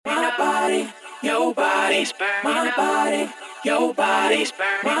body, your body's burning. My body, your body's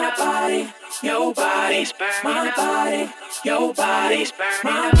burning. My body, your body's burning. My body, your body's burning.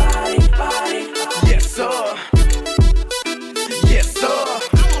 My body. Yes, sir. Yes, sir.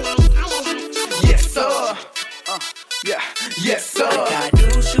 Yes, sir. Yeah. Yes, sir. I got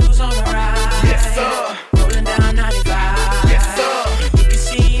new shoes on the ride. Yes, sir. Rolling down 95. Yes, sir. You can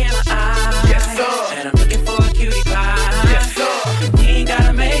see in my eyes. Yes, sir. And I'm looking for a cutie pie. Yes, sir. And we ain't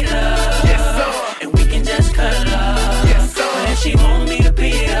gotta make love. Yes, sir. And we can just cuddle up. Yes, sir. But if she want me to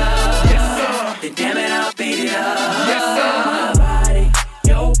beat it up, yes, sir. then damn it, I'll beat it up. Yes, sir. My body,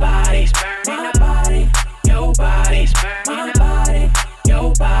 your body's burning. My body, your body's burning. My body,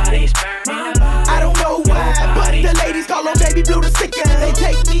 your body's burning. I don't know why, but the ladies call on Baby Blue the sicker. They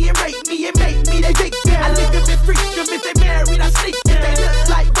take me and rape me and make me they big girl. I lick them and freak them if they married, I sneak them. They look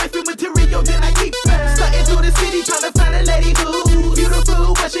like wifey material, then I keep them. Stuntin' through the city tryna find a lady who's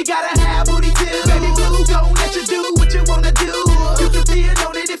beautiful, but she gotta have booty too. Baby Blue gon' let you do what you wanna do. You can feel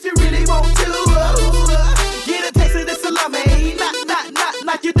on it if you really want to. Get a taste of the salami,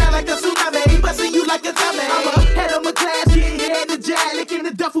 knock you down like a tsunami, bustin' you like a tummy. I'm a head of my class, getting head to jack, licking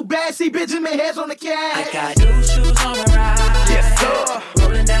the duffel bag, see Benjamin heads on the cat. I got new shoes on my ride. Yes, sir.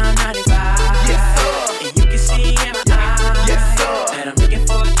 Rolling down 95. Yes, sir. And you can see in my eyes. Yes, sir. That I'm looking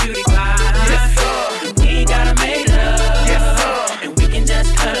for a cutie pie. Yes, sir. And we ain't gotta make love. Yes, sir. And we can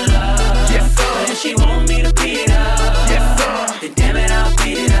just cuddle up. Yes, sir. But if she want me to beat it up, yes, sir. then damn it, I'll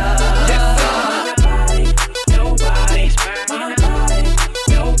beat it up. Yes, sir. My body, your body's burning. My body,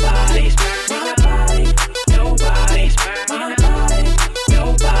 your body's burning. My body, your body's burning. My body,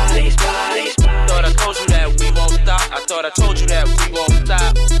 your body's Thought I told you that we won't stop. I thought I told you that we won't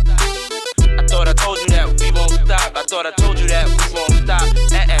stop. I thought I told you that we won't stop. I thought I told you that we won't stop.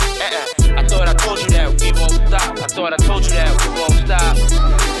 I thought I told you that we won't stop. I thought I told you that we won't stop.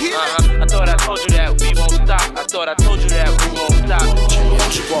 I thought I told you that we won't stop. I thought I told you that we won't stop.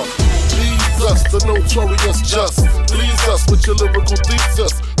 Please us, the notorious just. Please us with your lyrical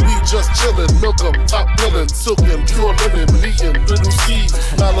thesis. We just chillin', milk 'em, top billin', silkin', pure linen, eatin', little seeds,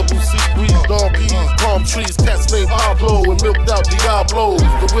 Malibu seaweed, dawn peas, palm trees, cats named Pablo and milked out Diablo.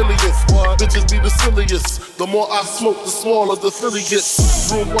 The williest, bitches be the silliest. The more I smoke, the smaller the Philly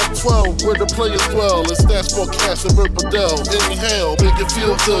gets. Room 112, where the players dwell. It stands for cash and Riverdale. Inhale, make it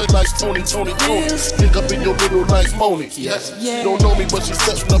feel good like Tony. Pick up in your middle like Moni. Yes. Don't know me, but she's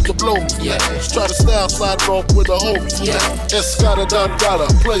setting up to blow me. Try to style, slide off with a homie. Escada Dada,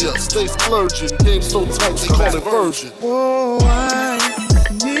 player, stay splurging. Game so tight, they call it virgin. Oh, I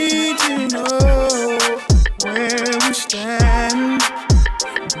need to know where we stand.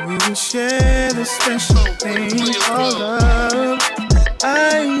 We share the special thing called love.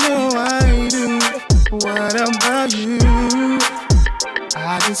 I know I do. What about you?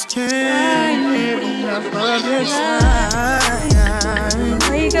 I just can't get enough of your time.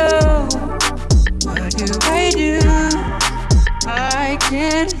 We go. What do I do? I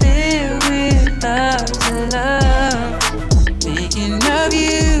can't live without your love. Thinking of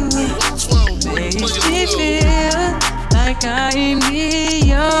you makes me feel like I am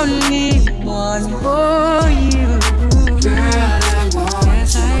the only one for you. Girl, I want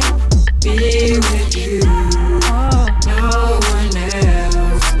to be with you. Oh, no one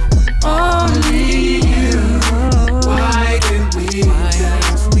else, only you. Why can't we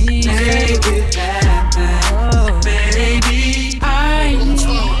just make it happen? Oh, baby, I need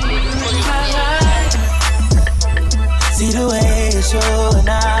my life. See the way you're showing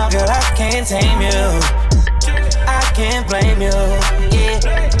out, girl, I can't tame you. I can't blame you, yeah.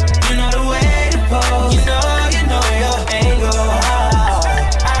 You know the way to pose, you know your angle.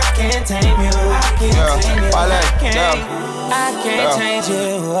 I can't tame you, I can't tame you, I can't change you.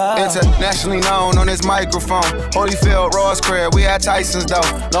 Internationally known on this microphone. Holyfield, Ross Craig, we at Tyson's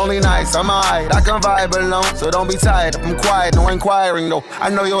though. Lonely nights, I'm alright, I can vibe alone. So don't be tired, I'm quiet, no inquiring though. I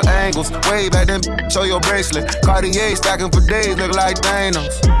know your angles, way back then, show your bracelet. Cartier stacking for days, look like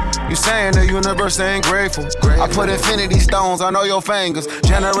Thanos. You saying the universe ain't grateful. I put infinity stones on all your fingers.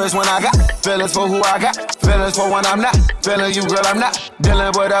 Generous when I got feelings for who I got. Feelings for when I'm not feeling you, girl, I'm not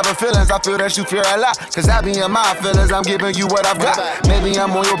dealing with other feelings. I feel that you fear a lot. Cause I be in my feelings, I'm giving you what I've got. Maybe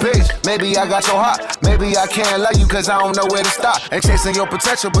I'm on your page, maybe I got your heart. Maybe I can't love you cause I don't know where to stop. And chasing your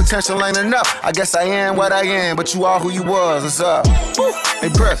potential ain't enough. I guess I am what I am, but you are who you was, what's up? Woo. Hey,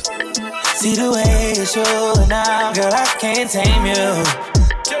 Press. See the way you're showing out, girl, I can't tame you.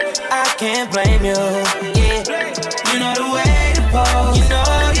 I can't blame you, yeah. You know the way to pose, you know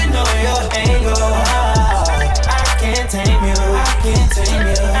your angle. I can't tame you, I can't tame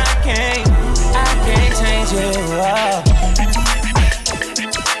you, I can't change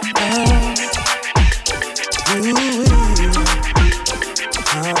you.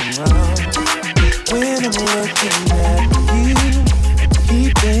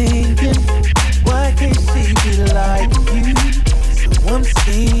 I'm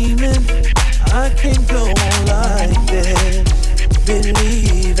scheming. I can't go on like this.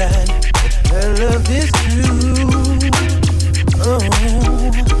 Believing that love is true. Oh,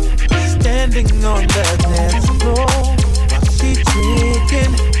 standing on the dance floor while she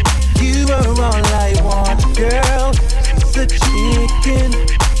drinking. You are all I want, girl. She's a chicken.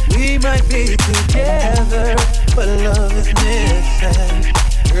 We might be together, but love is missing.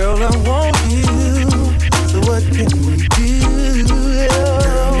 Girl, I want you. So what can we do?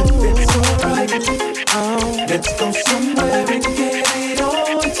 Girl, if it's alright, let's go somewhere and get it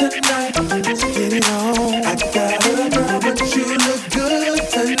on tonight. Let's get it on. I got a girl, but you look good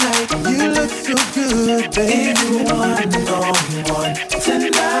tonight. You look so good, baby. You want one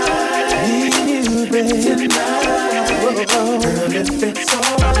tonight. Me and you, baby, tonight. Whoa. Girl, if it's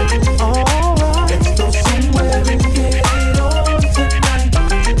alright, let's go somewhere and get it on tonight.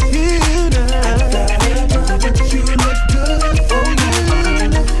 You know, I got a girl, but you look good. Oh, you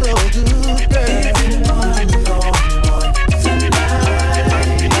look so good, girl. If you want one tonight,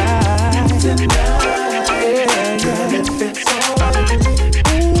 yeah. Girl, if it's alright,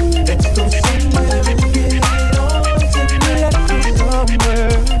 let's go somewhere and get it on tonight.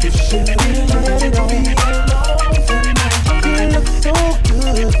 Somewhere you should let it be alone tonight. You look so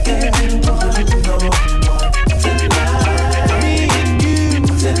good, if you want tonight. Me and you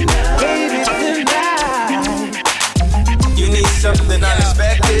tonight, baby, tonight. You need something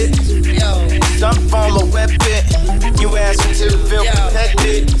unexpected, some form of weapon. You ask me to feel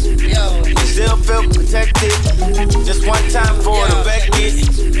protected, you still feel protected. Just one time for the record,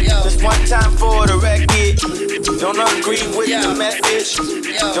 just one time for the record. Don't agree with the message,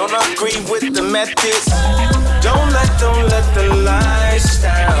 don't agree with the methods. Don't let the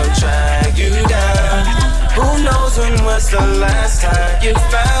lifestyle drag you down. Who knows when was the last time you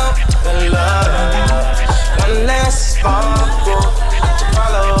found the love? One last sparkle to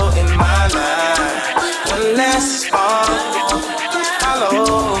follow in my life. One last sparkle to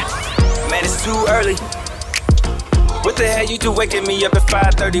follow. Man, it's too early. What the hell you do waking me up at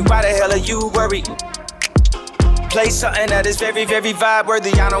 5:30? Why the hell are you worried? Play something that is very, very vibe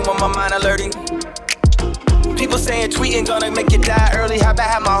worthy. I don't want my mind alerting. People saying tweeting gonna make you die early. How about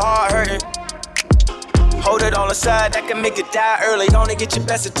have my heart hurting? Hold it on the side, that can make it die early. Only get your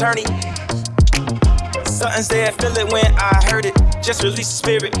best attorney. Something's there, feel it when I heard it. Just release the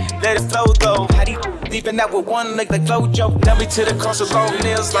spirit, let it flow though. How do you leaving out with one leg like Flojo? Tell me to the cross of long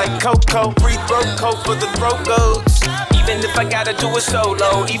nails like Coco. Free throat coat for the throat goats. Even if I gotta do it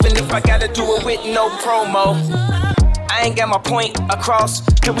solo, even if I gotta do it with no promo. I ain't got my point across.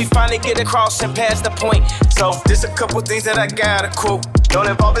 Can we finally get across and pass the point? So there's a couple things that I gotta quote. Don't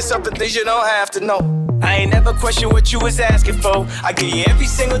involve yourself in things you don't have to know. I ain't never question what you was asking for. I give you every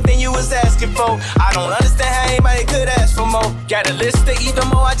single thing you was asking for. I don't understand how anybody could ask for more. Got a list of even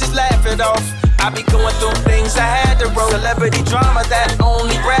more, I just laugh it off. I be going through things I had to roll. Celebrity drama that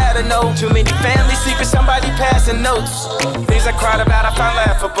only Brad to know. Too many family secrets, somebody passing notes. Things I cried about, I found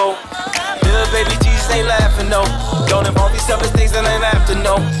laughable. Little baby Jesus ain't laughing, no. Don't involve yourself in things that ain't have to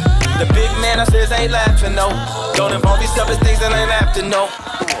know. The big man upstairs ain't laughing, no. Don't involve yourself in things that ain't have to know.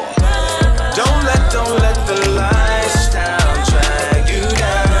 Don't let the lifestyle drag you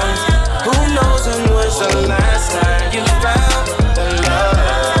down. Who knows when was the last time you found the love?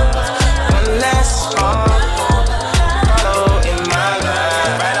 One last sparkle, follow in my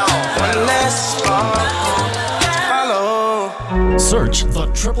life. Right on. One last sparkle, follow. Search the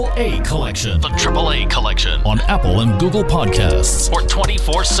AAA Collection. The AAA Collection on Apple and Google Podcasts for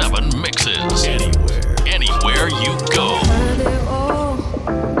 24/7 mixes. Anywhere you go.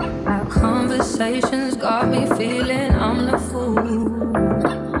 Conversations got me feeling I'm the fool.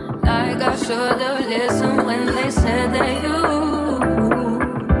 Like I should have listened when they said that you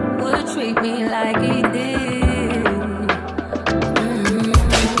would treat me like he did.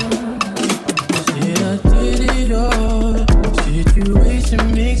 Said I did it all. Situation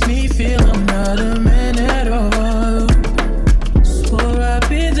makes me feel I'm not a man at all. Swore I've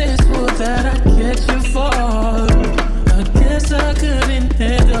been there, swore that I'd catch you fall. I guess I couldn't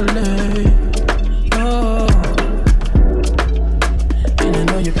handle it. Oh. And I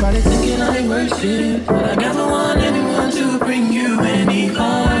know you're probably thinking I ain't worth shit, but I never want anyone to bring you any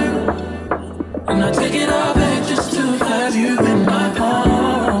harm. And I take it all back just to have you in my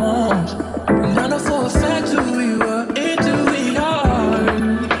arms. And I know for a fact who you are into it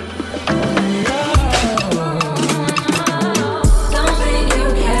hard. Don't think you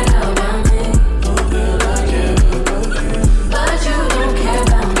care about me. Oh girl, I care about you. But you don't care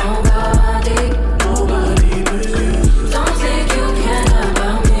about nobody. Nobody but you. Don't think you care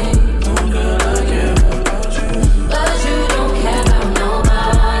about me. Oh girl, I care about you. But you don't care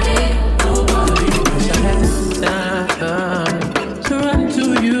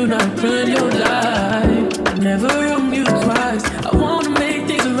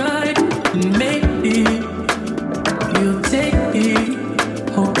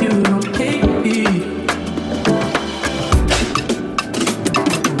hope you don't hate me.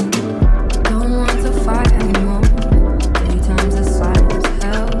 Don't want to fight anymore. Many times the silence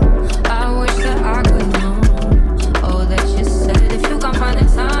hell. I wish that I could know all that you said. If you can't find the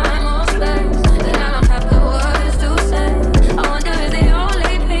time or space, then I don't have the words to say. I wonder if the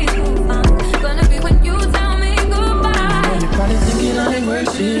only people I'm gonna be when you tell me goodbye. You're probably thinking I ain't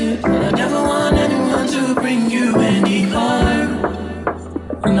worth it, but I never want anyone to bring you any harm.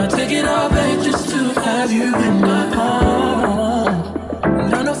 And I take it all back just to have you in my home.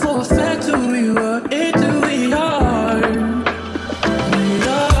 And I know for a fact who you are, it do we are. We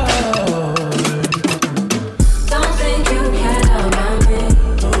are. Don't think you care about me.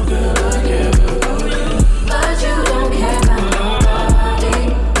 Oh girl, I care about you. But you don't care about nobody.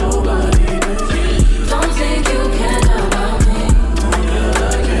 Nobody but you. Don't think you care about me. Oh girl, I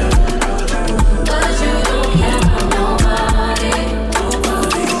care about you. But you don't care about nobody.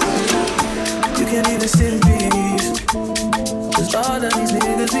 You can't even sit in peace, 'cause all of these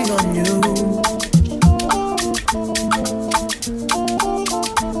niggas be on you.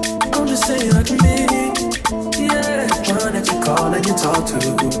 I'm just saying like me, yeah. One that you call and you talk to,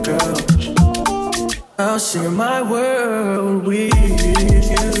 girl. I'll share my world with you.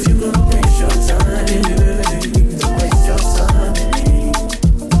 If you gon' waste your time, don't waste your time with me.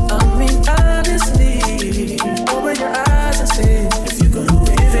 I mean honestly, open your eyes and see. If you gon'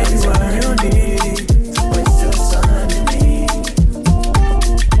 live anywhere you need, don't waste your time with me.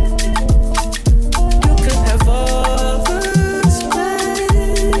 You can have all the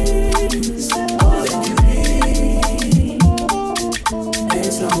space, all that you need.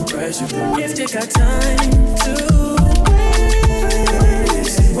 There's no pressure, if you got time to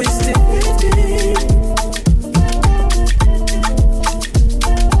waste it with me.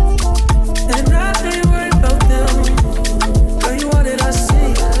 And I ain't worried about them. Girl, you all that I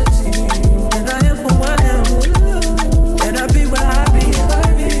see. And I am who I am. And I be where I be.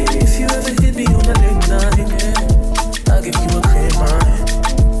 If you ever hit me on a late night, I'll give you a clear mind.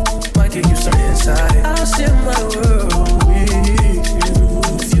 Might give you some insight. I'll share my world with you.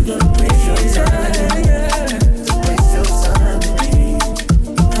 If you gonna waste your time, don't waste your time with me.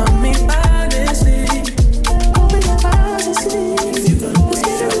 I mean honestly, open your eyes and see. If you gonna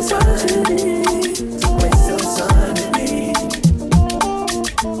waste your time with me, don't waste your time with me.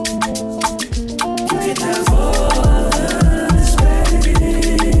 You can have all the space,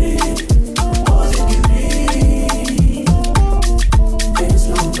 all that you need. There's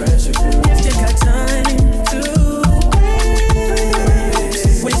no pressure, girl. If you got time to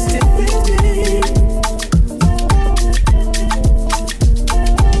waste it with me.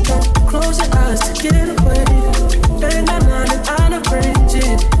 Close your eyes to get away. Bang my line and I'll arrange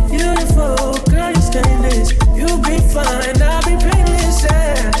it. Beautiful, girl, you're stainless. You'll be fine, I'll be painless,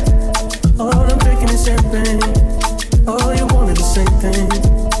 yeah. All I'm drinking is champagne. All you wanted the same thing.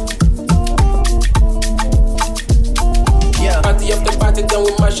 Party after party, then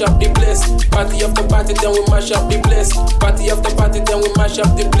we mash up the place. Party after party, then we mash up the place. Party after party, then we mash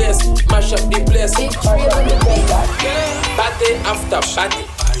up the place. Mash up the place. Party after party.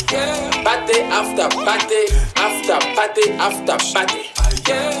 Party after party. After party after party.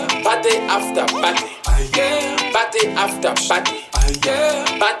 Party after party. Party after party.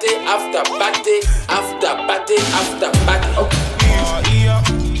 Party after party. After party after party.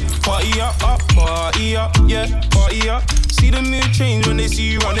 Party up, party up, yeah, party up. See the mood change when they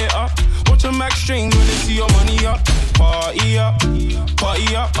see you run it up. Watch a max strange when they see your money up. Party up,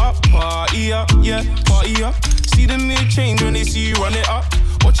 party up, party up, yeah, party up. See the mood change when they see you run it up.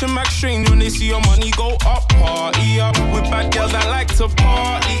 Watch a max strange when they see your money go up. Party up, with bad girls that like to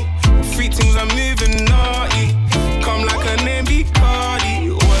party. Free things are moving naughty. Come like a name be Cardi.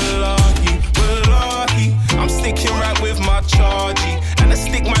 Wallahi, wallahi. I'm sticking right with my chargy. And the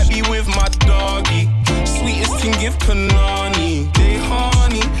stick might be with my doggy. Sweetest thing give Panani. They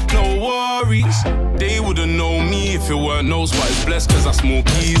honey, no worries. They wouldn't know me if it weren't knows why it's blessed cause I smoke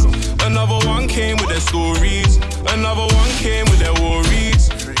keys. Another one came with their stories. Another one came with their worries.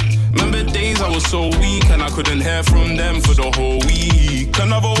 Remember days I was so weak and I couldn't hear from them for the whole week.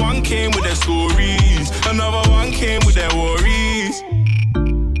 Another one came with their stories. Another one came with their worries.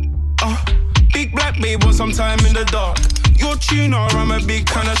 Big black babe want some time in the dark. Your tuna, I'm a big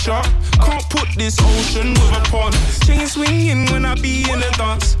kind of shark. Can't put this ocean with a pond. Chain swinging when I be in the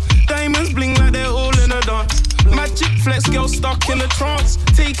dance. Diamonds bling like they're all in a dance. Magic flex, girl stuck in a trance.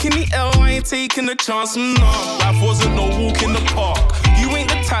 Taking the L, I ain't taking the chance. Nah, life wasn't no walk in the park. You ain't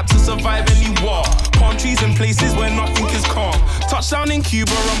the type to survive any war. Palm trees in places where nothing is calm. Touchdown in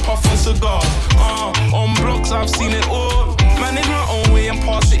Cuba and puffing cigars. On blocks I've seen it all. Manage my own way and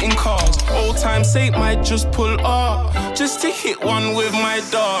pass time's sake, might just pull up just to hit one with my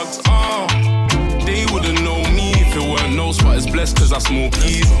dogs. They wouldn't know me if it weren't no spotters blessed cause I smoke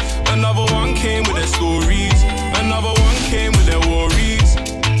keys. Another one came with their stories, another one came with their worries.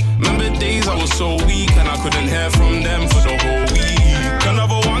 Remember days I was so weak and I couldn't hear from them for the whole week.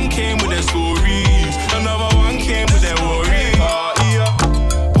 Another one came with their stories, another one came with their worries.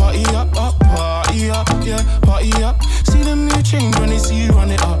 Party up, party up, yeah, party up. See them new change when they see you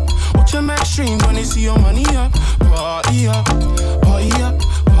run it up. Watch your max strange when they see your money up. Party up, party up,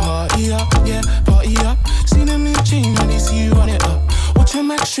 party up, yeah, party up. See them new change when they see you run it up. Watch your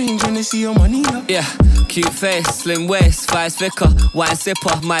max strange when they see your money up. Yeah, cute face, slim waist, thighs thicker, wine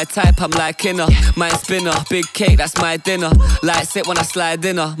sipper, my type, I'm like inner. Mine spinner, big cake, that's my dinner. Light sip when I slide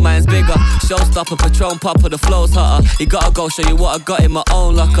dinner, mine's bigger. Showstopper, Patron popper, the flow's hotter. You gotta go show you what I got in my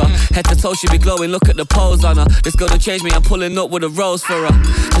own locker. Head to toe, she be glowing, look at the pose on her. This girl don't change me, I'm pulling up with a rose for her.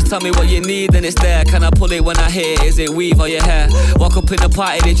 Just tell me what you need and it's there. Can I pull it when I hear it? Is it weave or your hair? Walk up in the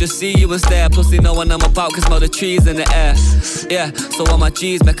party, they just see you and stare. Plus they know when I'm about, can smell the trees in the air. Yeah, so on my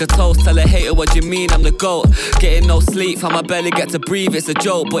G's, make a toast. Tell a hater what you mean, I'm the GOAT. Getting no sleep, how my belly get to breathe, it's a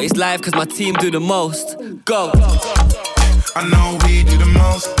joke. But it's live cause my team do the most. Go. I know we do the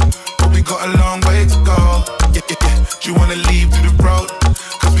most, but we got a long way to go. Yeah, yeah, yeah. Do you wanna leave through the road?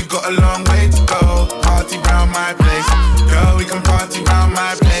 Cause we got a long way to go. Party round my place, girl, we can party round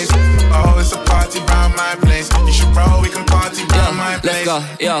my place. Oh, it's a party round my place. You should roll, we can party round my place.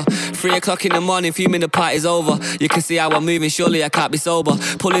 Let's go, yo. 3 o'clock in the morning, few minutes, the party's over. You can see how I'm moving, surely I can't be sober.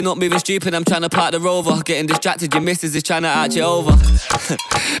 Pulling up, moving stupid, I'm trying to park the Rover. Getting distracted, your missus is trying to arch you over.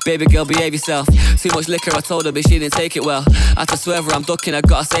 Baby girl, behave yourself. Too much liquor, I told her, but she didn't take it well. I had to swerve her, I'm ducking, I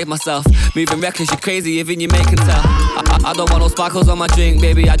gotta save myself. Moving reckless, you crazy, even you make can tell. I don't want no sparkles on my drink,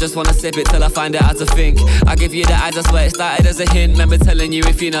 baby, I just wanna sip it till I find out how to think. I give you the eyes, I swear it started as a hint. Remember telling you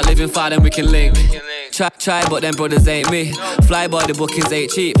if you're not living far, then we can link. Try, but them brothers ain't me. Fly by the bookings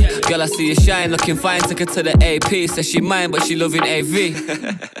ain't cheap. Girl, I see you shine, looking fine, took her to the AP. Says she mine, but she loving AV.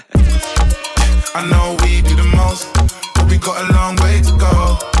 I know we do the most, but we got a long way to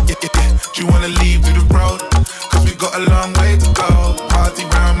go. Yeah, yeah, yeah. Do you wanna leave through the road? Cause we got a long way to go. Party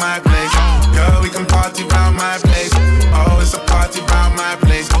round my place, girl, we can party round my place. Oh, it's a party round my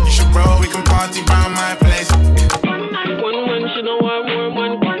place. You should roll, we can party round my place. One she know I'm more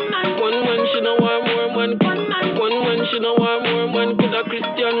man. One she know I'm more man. One she know I'm more man. Coulda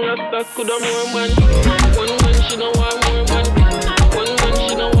Christian Rasta, coulda more man. One she know I'm more man. One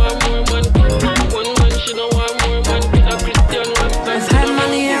she know I'm more man. One she know I'm more man. Coulda Christian Rasta. I've had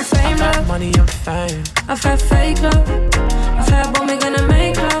money and fame, love. Money and fame. I've had fake love. I've had when we're gonna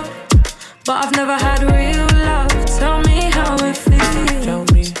make love. But I've never had real love. Tell me how it feels. Tell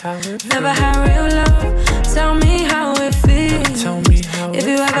me how it feels. Never had real love. Tell me how it feels. Tell me how if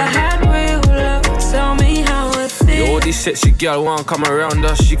you ever had real love, tell me how it feels. Yo, all these sexy girl wanna come around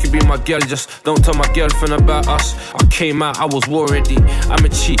us. You can be my girl, just don't tell my girlfriend about us. I came out, I was war ready. I'm a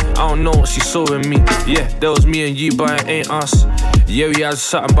cheat, I don't know what she saw in me. Yeah, that was me and you, but it ain't us. Yeah, we had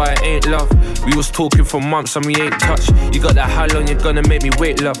something, but it ain't love. We was talking for months and we ain't touched. You got that how long you're gonna make me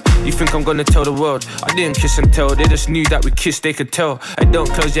wait, love? You think I'm gonna tell the world? I didn't kiss and tell, they just knew that we kissed, they could tell. And don't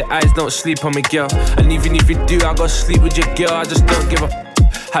close your eyes, don't sleep on me, girl. And even if you do, I gotta sleep with your girl, I just don't give a.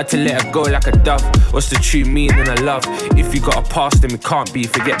 Had to let her go like a dove. What's the true meaning of love? If you got a past, then we can't be.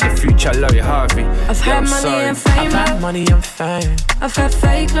 Forget the future, I love you, Harvey. I've had money and fame. I've had money and fame. I've had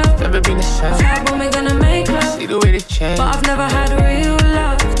fake love. Never been the same. I've had when we're gonna make love. See the way they change. But I've never had real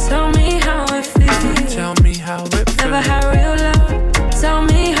love. Tell me how it feels. Tell me how it feels. Never had real love. Tell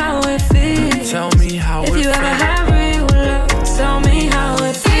me how it feels. Tell me how it feels. If you ever had real love, tell me how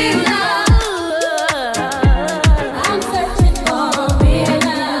it feels.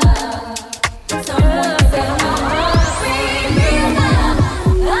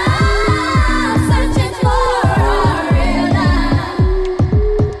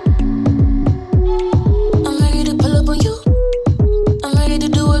 I'm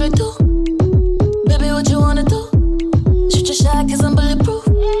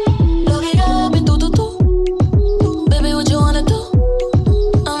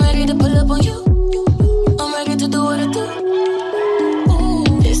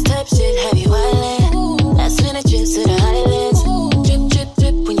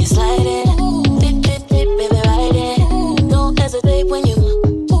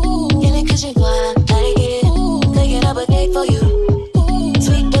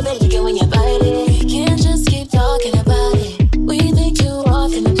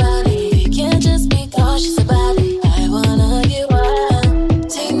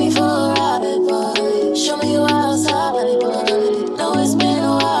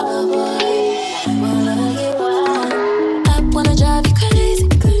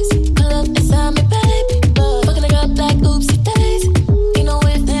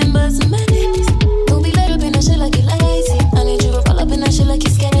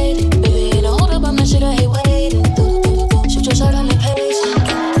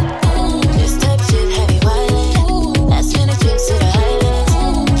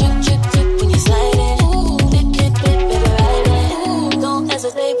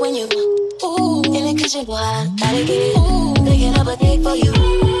when you in it 'cause you know I gotta get it. Picking up a dick for you.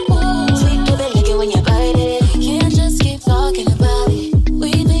 Sweet to the liquor when you bite it. Can't just keep talking about it. We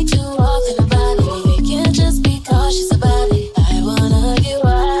think too often about it. Can't just be cautious about it. I wanna get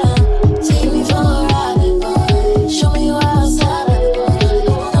wild. Take me for a ride, boy. Show me you outside, boy.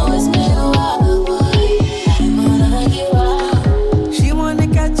 Know it's been a while, boy. I wanna get wild. She wanna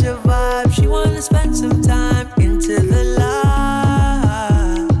catch a vibe. She wanna spend some time into the light.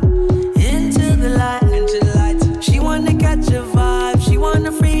 Into the light. Into the light. She wanna catch a vibe. She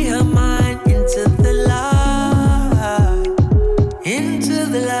wanna free her mind into the light. Into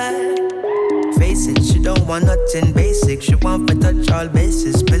the light. Face it, she don't want nothing basic. She want to touch all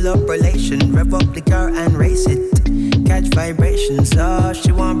bases. Build up relation, rev up the car and race it. Catch vibrations, oh,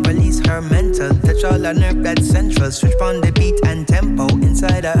 she want release her mental. Touch all her nerve blood central. Switch on the beat and tempo.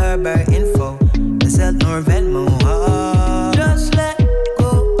 Inside of her bare info. The cell nor Venmo, oh. Just let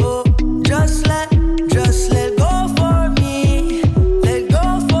go, oh. Just let go for me. Let go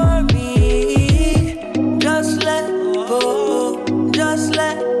for me. Just let go, oh.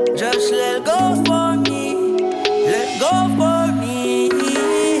 Just let go for me. Let go for me.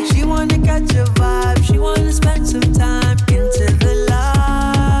 She wanna catch a vibe. She wanna spend some time into the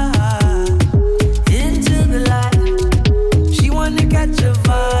light. Into the light. She wanna catch a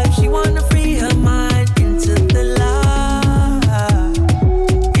vibe. She wanna free her mind into the light.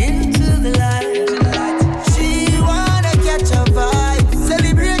 Into the light. She wanna catch a vibe.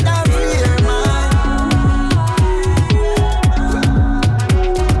 Celebrate and free her mind.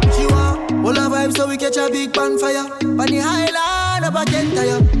 She want all her vibes so we catch a big bonfire. On the highland of a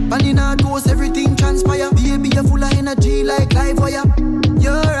Kentire. On the north coast everything transpire. Baby you're full of energy like live wire.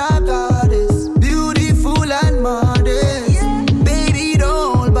 You're a goddess, beautiful and modest. Baby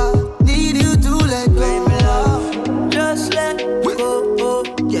don't hold back, need you to let go. Just let go,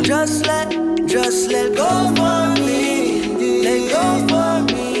 yeah. Just let go for me. Let go for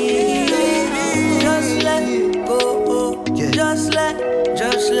me, baby. Just let go, yeah.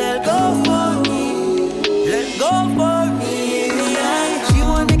 Just let go for me. Let go for me. She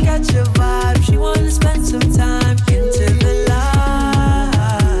wanna catch a vibe. She wanna spend some time into the light.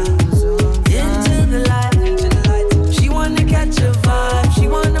 Into the light. She wanna catch a vibe. She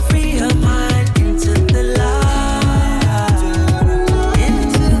wanna free her mind into the light.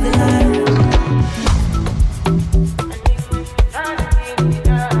 Into the light.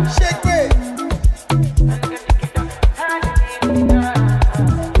 Shake it.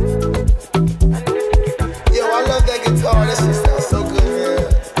 Yo, I love that guitar. That shit sounds so good, man.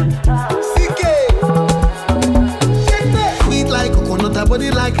 CK. Sweet like coconut, her body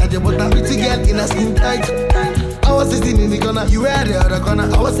like Haja butter. Pretty girl in a skin tight. I was sitting in the corner, you were the other corner.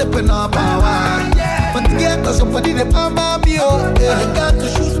 I was stepping up power. But to get to somebody, they found my bio. I got to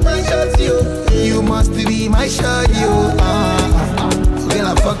shoot my shots, yo. You must be my shot, yo. Girl,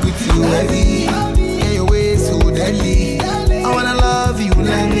 I fuck with you heavy. Yeah, your way so deadly. I wanna love you,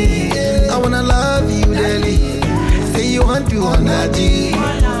 Lenny. I wanna love you, Lenny. Say you want to honor G.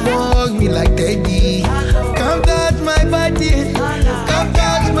 Walk me like daddy. Come touch my body. Come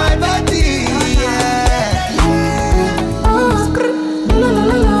touch my body. Yeah. La la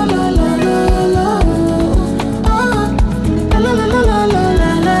la la la la la la. La la la la la la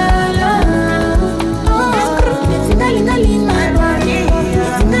la la. It's darling, my body.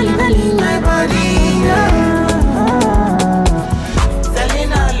 It's darling, my body.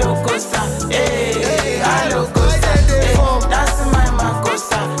 Selena Locosa, eh, I Locosa, that's my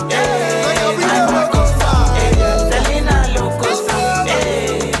Macosa, eh, I'm Macosa, Selena Locosa,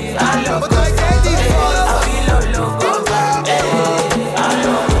 eh, I Locosa, I feel Locosa, eh, I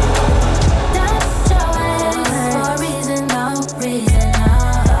Locosa. That's your way for a reason, no reason, no.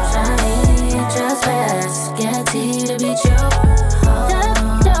 Shiny, just rest, guaranteed to be true.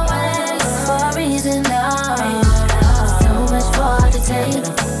 That's your way for a reason, no. So much for to take.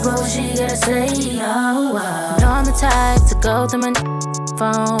 What she gotta say? Oh, wow. You know I'm the type to go through my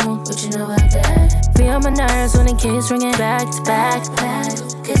phone, but you know about that. Be on my nerves when the keeps ringing back to back.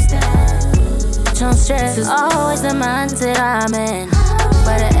 It's that. Don't stress, it's always the mindset I'm in.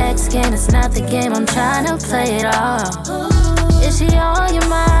 But an X game, it's not the game, I'm trying to play it all. Is she on your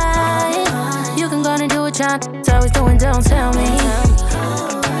mind? You can go and do what y'all always doing, don't tell me.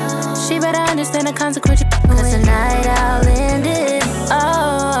 She better understand the consequences, cause the night I'll end it.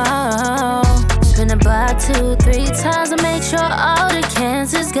 Oh, spin the block 2-3 times to make sure all the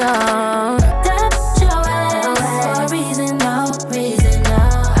cancer's gone. That's your ass for a reason, no reason, no.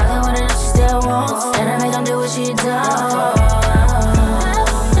 I got one of those she still wants, and I make them do what she does.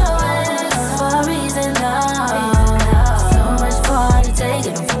 That's your ass for a reason, no. So much for to take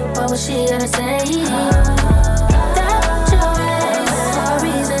it.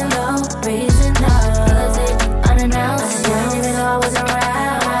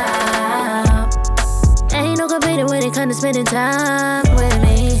 spending time with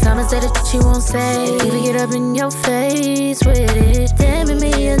me. Someone say that she won't say. Even get up in your face with it. Damn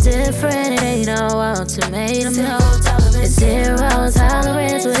me indifferent, it ain't no ultimatum. It's 0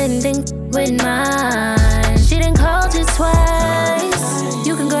 tolerance with anything with mine. She didn't call just twice.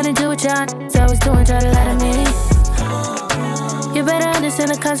 You can go and do what y'all always doing, try to lie to me. You better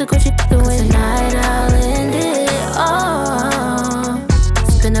understand the consequence you f***ing with. Tonight I'll end it all.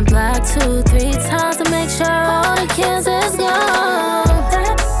 Spin the block 2-3 times to make sure all the cancers gone.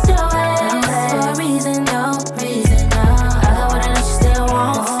 That's your ass for a reason, no reason, no. I got what I know she still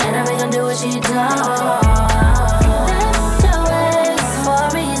wants, and I make her do what she does. That's your ass for a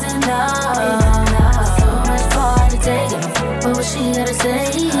reason, no. So much for her to take, but what she gotta say?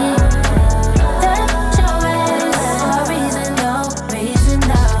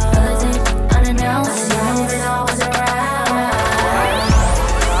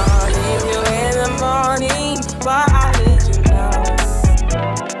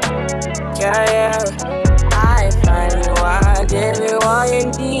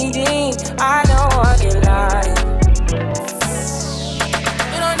 I know I can lie.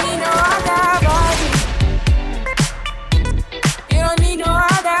 You don't need no other body. You don't need no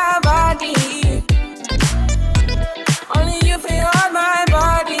other body. Only you feel on my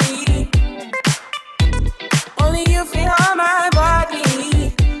body. Only you feel on my body.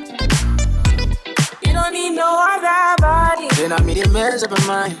 You don't need no other body. Then I made it mess up in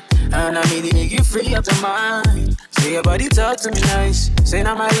mind, and I made it make you free up the mind. Say your body talk to me nice. Say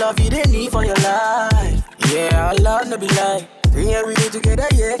now my love you didn't need for your life. Yeah, our love no be like. Yeah, we be together,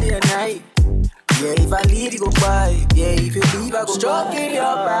 yeah, day and night. Yeah, if I leave you go by. Yeah, if you leave I go stroking your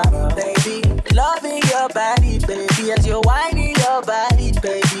body, baby. Loving your body, baby. As you're whining your body,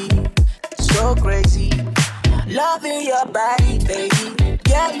 baby. So crazy. Loving your body, baby.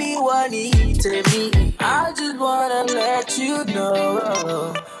 Get me what need to me. I just wanna let you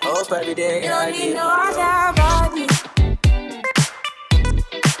know. Hope every day you don't need no other body.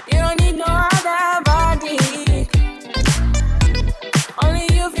 You don't need no other body. Only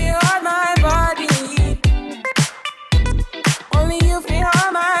you feel on my body. Only you feel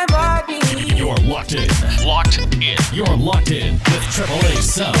on my body. You're locked in. Locked in. You're locked in with AAA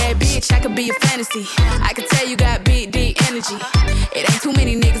Sound. Yeah, bitch, I could be a fantasy. I could tell you got big, deep energy. It ain't too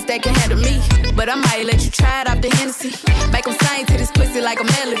many niggas that can handle me, but I might let you try it off the Hennessy. Make them sing to this pussy like a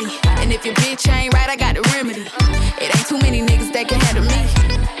melody. And if your bitch ain't right, I got the remedy. It ain't too many niggas that can handle me.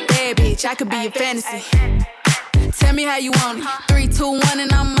 Yeah, bitch, I could be a fantasy. Tell me how you want it. 3, 2, 1,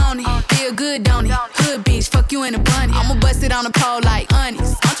 and I'm on it. Feel good, don't it? Hood bitch, fuck you in a bunny. I'ma bust it on the pole like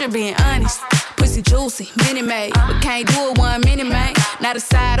honest. I'm just being honest. Pussy juicy, mini made, but can't do it 1 minute, man. Not a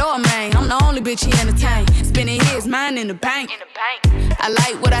side or a main. I'm the only bitch he entertain. Spending his mind in the bank. I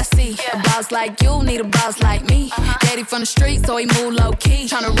like what I see. A boss like you need a boss like me. Daddy from the street, so he move low key.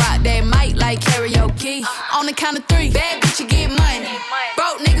 Tryna rock that mic like karaoke. On the count of 3, bad bitch you get money.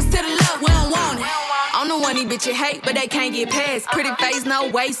 Broke niggas to the left, we don't want it. I'm the one these bitches hate, but they can't get past. Pretty face, no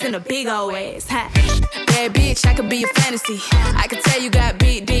waist, and a big old ass. Ha. Bad bitch, I could be a fantasy. I could tell you got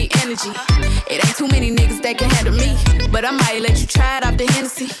big, deep energy. It ain't too many niggas that can handle me, but I might let you try it off the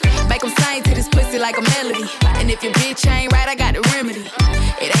Hennessy. Make them sing to this pussy like a melody. And if your bitch ain't right, I got the remedy.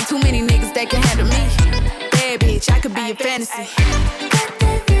 It ain't too many niggas that can handle me. Bad bitch, I could be a fantasy.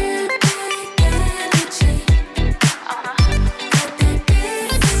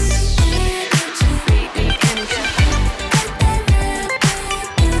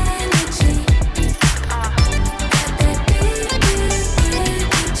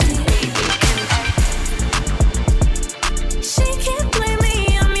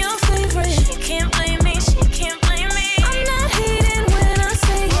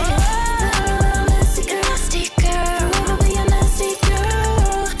 Girl,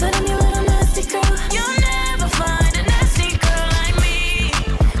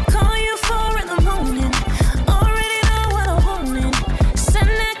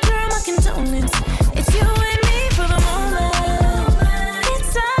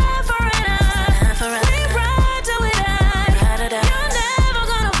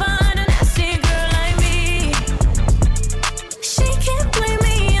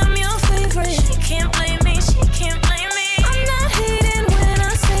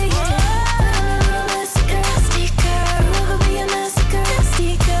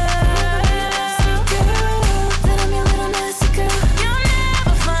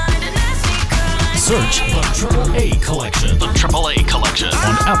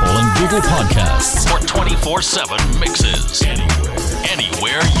 Apple and Google Podcasts for 24/7 mixes.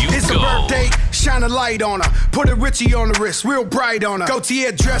 Anywhere you It's go. a birthday, shine a light on her. Put a Richie on the wrist, real bright on her.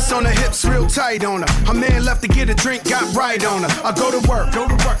 Gaultier dress on her hips, real tight on her. Her man left to get a drink, got right on her. I go to work,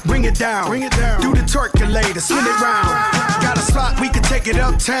 bring it down. Do the turkulator, spin it round. Got a spot, we can take it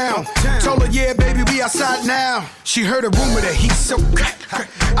uptown. Told her, yeah, baby, we outside now. She heard a rumor that he's so crack.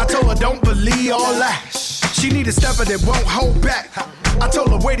 I told her, don't believe all that. She need a stepper that won't hold back. I told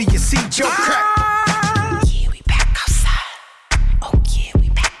her, wait till you see Joe crack.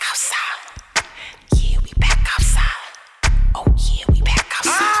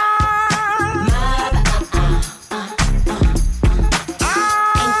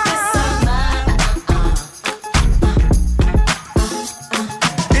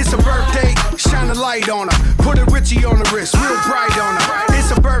 Light on her, put a Richie on the wrist, real bright on her.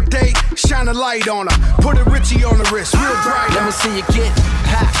 It's a birthday, shine a light on her, put a Richie on the wrist, real bright. Let me see you get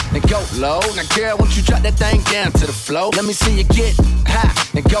high and go low. Now girl, won't you drop that thing down to the floor? Let me see you get high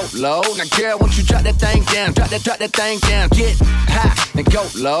and go low. Now girl, won't you drop that thing down? Drop that thing down. Get high and go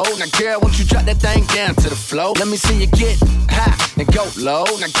low. Now girl, won't you drop that thing down to the floor? Let me see you get high and go low.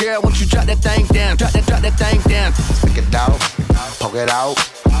 Now girl, won't you drop that thing down? Drop that thing down. Stick it out, poke it out,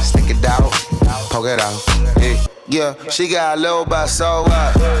 stick it out, poke it out. Yeah, she got a little butt, so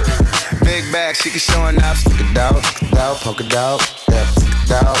what? Big bag, she can show enough. Stick it out, poke it out, yeah, stick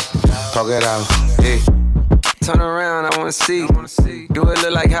it out, poke it out. Turn around, I wanna see. Do it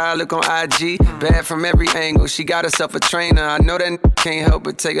look like how I look on IG? Bad from every angle. She got herself a trainer. I know that can't help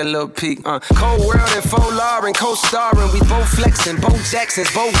but take a little peek. Cold World and Faux Lauren, co-starring. We both flexing, Bo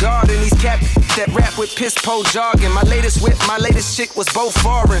Jackson's, Bo Garden. These cat that rap with piss po jargon. My latest whip, my latest chick was both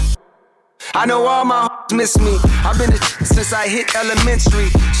foreign. I know all my hoes miss me. I've been a since I hit elementary.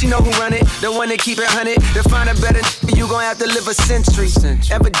 She know who run it, the one that keep it 100. To find a better you gon' have to live a century.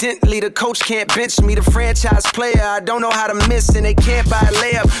 Evidently the coach can't bench me. The franchise player, I don't know how to miss. And they can't buy a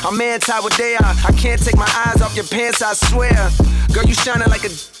layup, I'm anti what they are. I can't take my eyes off your pants, I swear. Girl, you shining like a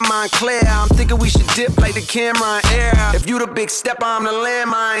Montclair. I'm thinking we should dip like the camera in air. If you the big stepper, I'm the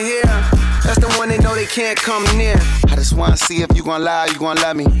landmine here. That's the one they know they can't come near. I just wanna see if you gon' lie, you gon'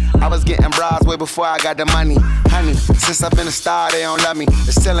 love me. I was getting bras way before I got the money. Honey, since I've been a star, they don't love me.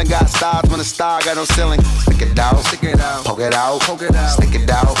 The ceiling got stars when the star got no ceiling. Stick it out, poke it out, stick it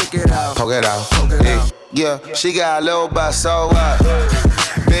out, poke it out. Yeah, she got a little butt, so what?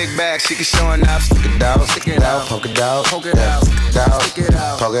 Big bag, she can show enough. Stick it out, poke it out, stick it out, poke it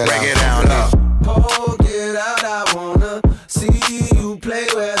out. Break it down, Poke it out, I wanna see you play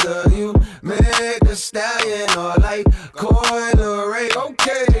whether you make a stallion or like Coil Ray.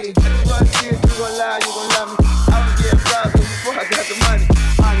 Okay, but if you gon' lie, you gon' love me. I was getting proud before I got the money.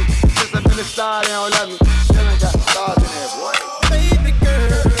 Honey, since I've been a star, they don't love me. Still ain't got stars in there, boy. Baby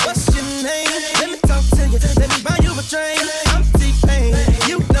girl, what's your name? Let me talk to you, let me buy you a drink. I'm T-Pain,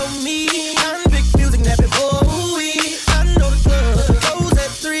 you know me. I'm big music, nappy boy. I know the club goes at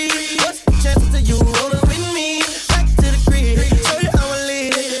 3. What's the chances of you rolling with me? Back to the crib, show you how I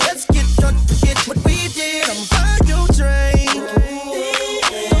live. Let's get drunk, forget what we did. I'm buy you a drink.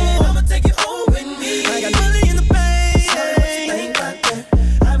 I'ma take you home with me. I got money in the bank.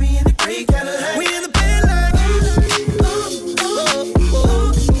 I be in the great Cadillac. We in the bed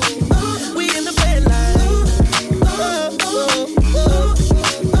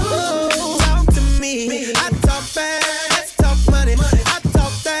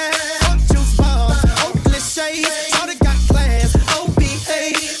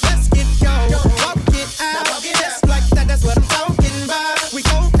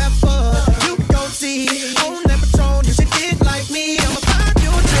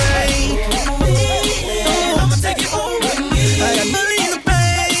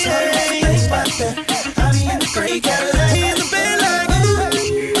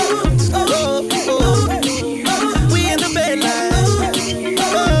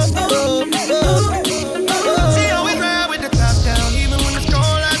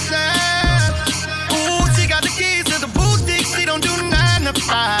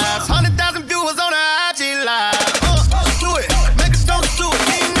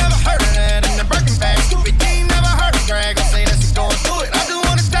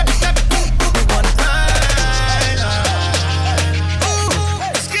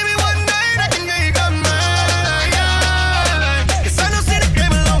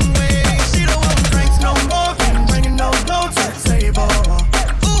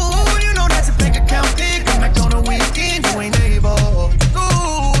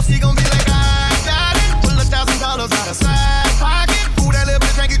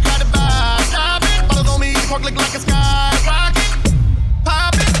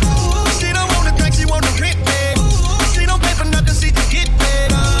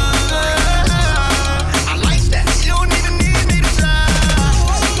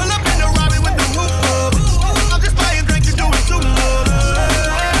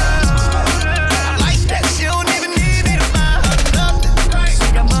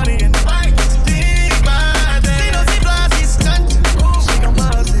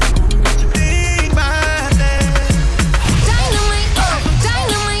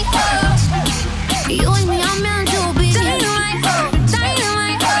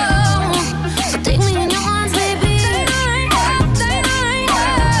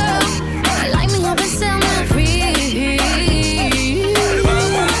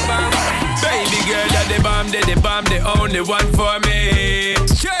only one for me.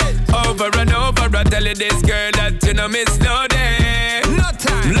 Over and over, I tell you this girl that you know miss no day. No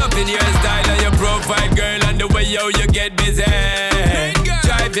time. Loving your style and your profile, girl, and the way yo you get busy.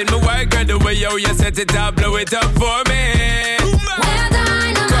 Driving my work, girl, the way yo you set it up, blow it up for me.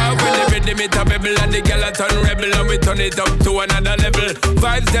 Cause when the rhythm it a bubble and the girl a turn rebel and we turn it up to another level.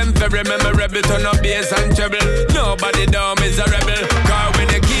 Vibes them very memorable, turn up bass and treble. Nobody down is a rebel. Cause when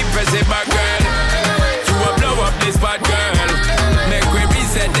you keep pressing back, girl, you will blow up this spot, girl. Make we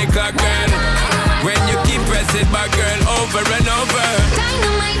reset the clock, girl. When you keep pressing back, girl, over and over.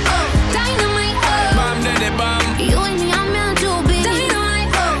 Dynamite, dynamite, Bomb daddy bomb. You and me, I'm meant to be.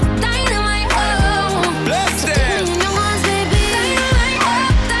 Dynamite, dynamite, bless them. You know what's baby.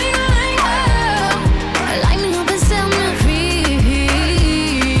 Dynamite, light me up and set me free.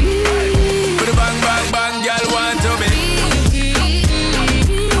 Put a bang, bang, bang, girl, want to be.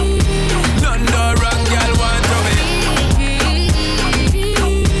 None no wrong, girl, want to be.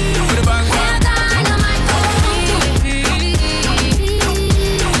 Put a bang, bang.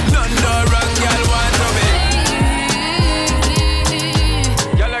 None no wrong, girl, want to be.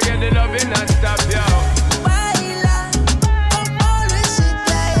 Girl, I get the love in that stop, yo.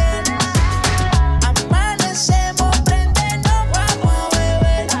 Amanecemos, prende, nos vamos a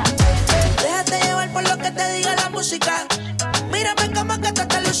beber. Déjate llevar por lo que te diga la música. Mírame como que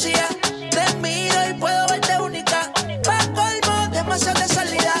te lucía. Te miro y puedo verte única. Pa' colmo, demasiada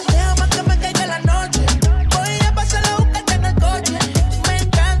salida. Déjame que me caiga la noche. Voy a pasar a buscarte en el coche. Me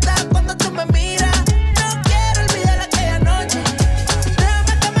encanta cuando tú me miras. No quiero olvidar aquella noche.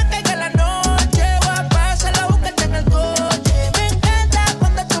 Déjame que me caiga la noche. Voy a pasar a buscarte en el coche. Me encanta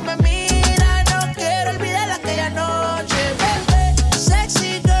cuando tú me miras. No quiero olvidar aquella noche. Bebé,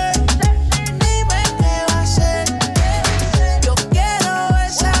 sexy girl, dime qué va a hacer. Yo quiero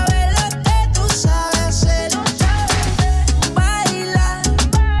es saber lo que tú sabes hacer. Baila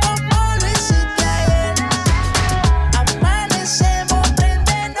como lo hiciste ayer. Amanecemos,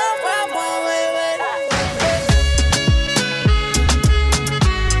 prende, nos vamos a beber.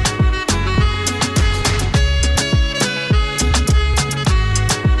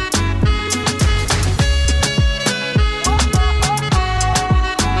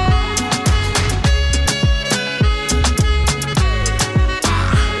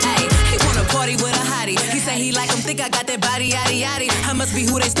 Hey, he wanna party with a hottie. He say he like him, think I got that body, yaddy, yaddy. I must be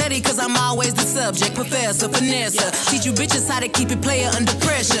who they study, cause I'm always the subject. Professor, finesse. Teach you bitches how to keep it player under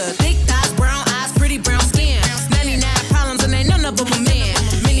pressure. Thick thighs, brown eyes, pretty brown skin. 99 problems and ain't none of them a man.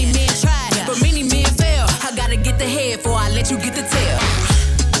 Many men tried, but many men fail. I gotta get the head before I let you get the tail.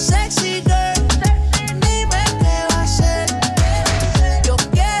 Sexy girl, dime qué va a hacer. Yo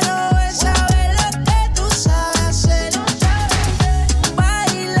quiero es saber lo que tú sabes hacer.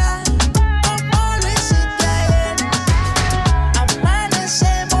 Baila como lo hiciste ayer.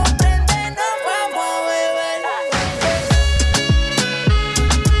 Amanecemos, prende, nos vamos a beber.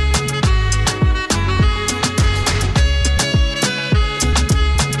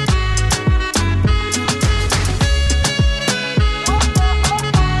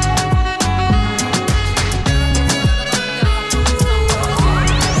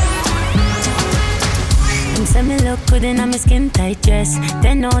 Them say me look good in a me skin tight dress.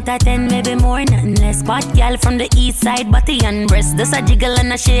 10 out of 10, maybe more, nothing less. Bad gal from the east side, body and breast. Does a jiggle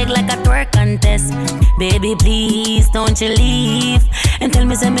and a shake like a twerk contest. Baby, please don't you leave. And tell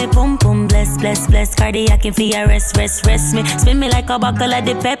me say me pum pum bless, bless, bless. Cardiac in fear, rest, rest, rest me. Spin me like a bottle of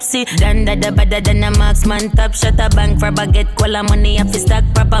the Pepsi. Done that the better than a marksman. Top shot a bank for baguette. Cola money up to stack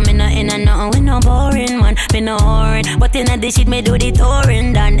proper. Me no in a nothing, we no boring man. Me no whoring, but in a the shit me do the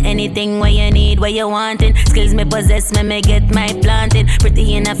touring. Done anything what you need, what you wanting. Skills me possess, me get my planted.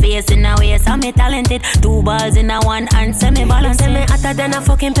 Pretty in a face, in a waist, I'm me talented. 2 balls in a one hand, say me balance. Say me hotter than a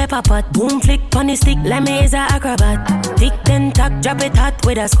fucking pepper pot. Boom flick, pony stick, like me is a acrobat. Tick then tack, drop it hot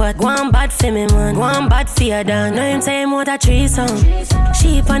with a squat. Go on bad for me man, go on bad for your done. Now him say him want a threesome.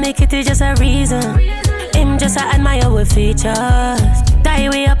 Sheep on the kitty just a reason. Him just a admire with features. Tie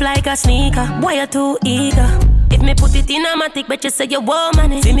way up like a sneaker. Boy you too eager. If me put it in a matic, bet you say you want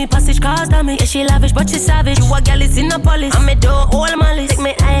money. See me passage cars to me. Yeah, she lavish, but she savage. You a gal is in a police. I'm me do all malice. Take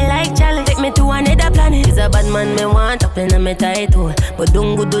me eye like chalice. Take me to another planet. He's a bad man, me want up in a me tight hole. But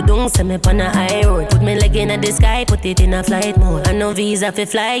don't go do dung, send me on a high road. Put me leg in the sky, put it in a flight mode. I no visa fi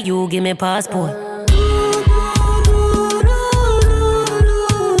fly, you give me passport.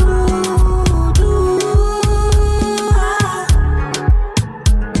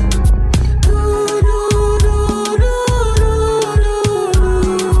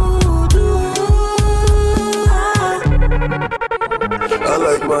 I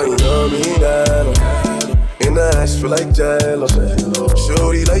like my yummy nano. In the ass feel like jello.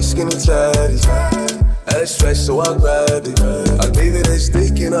 Shorty like skinny tatties. Ass fresh, so I grabbed it. I gave it a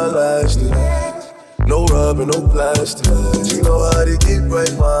stick and I lashed it. No rubber, no plastic. You know how to get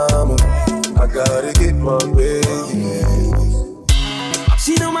right, mama. I gotta get my baby.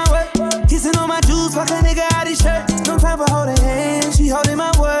 She know my way, kissing on my juice, fuck a nigga out his shirt. No time for holding hands, she holding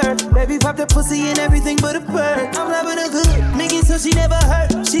my word. Baby pop the pussy and everything but a bird. I'm loving her good, making sure she never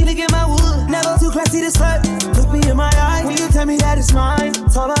hurt. She licking my wood, never too classy to slut. Look me in my eye, when you tell me that it's mine.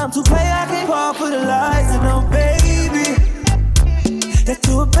 Told her I'm too play, I can't fall for the lies. I know, baby, that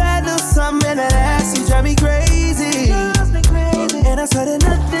you a bad little something and that ass, you drive me crazy. And I swear that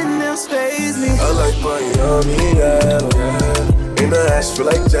nothing else fazes me. I like my yummy yellow. In the ass feel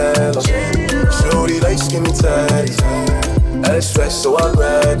like jello. Shorty like skinny tatties. Ass fresh, so I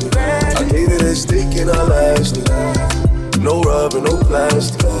grabbed it. I gave it a stick and I lashed it. No rubber, no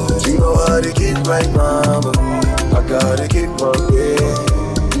plastic. You know how to get right, mama. I gotta get my baby.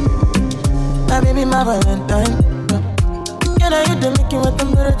 My baby, my Valentine. You know you do make it with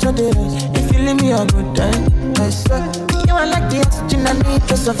temperature days. If you leave me a good time, I swear. You are like the oxygen I need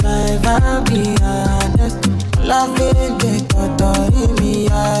to survive. I'll be honest. Loving the thought in me,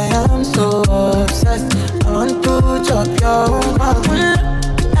 I am so obsessed. I want to chop your heart.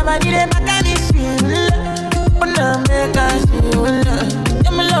 Never did it back at this feel. But now make us feel.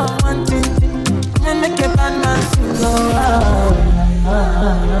 You're my love, one thing. I'm make a bad man sing.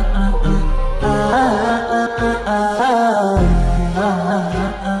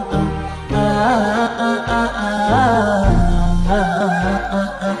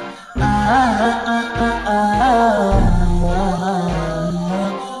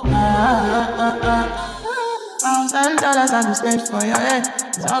 $1,000 I do spend for your head.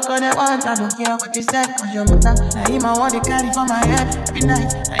 Talk on that one, I don't care what you said. Cause your mother, now him I want to carry for my head every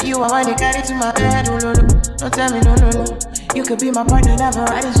night. And you I want to carry to my bed. Oh, no, no. Don't tell me no, no, no. You could be my partner, never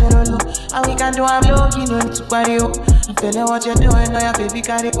riding solo, no. And we can do I'm looking on to party, oh. I'm feeling what you're doing, now your baby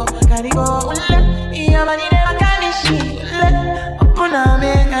carry go, carry go. Yeah, man, you never carry shit. Open up,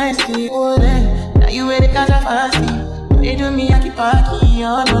 make I see, oh, now you ready, cause I'm fasting. They do me, I keep parking,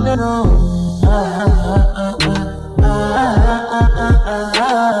 oh, no, no, no.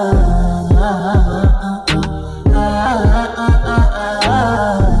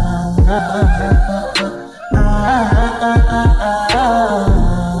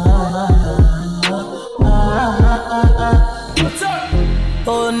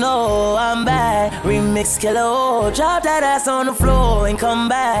 Oh no, I'm back. Remix killer, drop that ass on the floor and come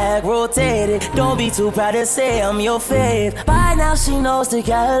back. Rotate it, don't be too proud to say I'm your fave. By now she knows that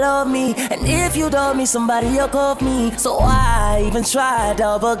you love me, and if you love me, somebody will call me. So why even try to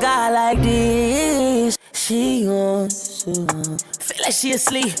help a guy like this? She wants to feel like she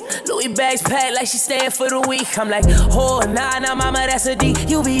asleep. Louis bags packed like she staying for the week. I'm like, oh, nah, mama, that's a D.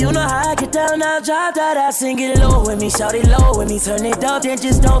 You know how I get down, now drop that ass and get low with me. Shout it low with me, turn it up, then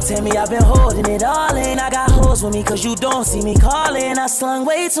just don't tell me I've been holding it all in. I got hoes with me, cause you don't see me calling. I slung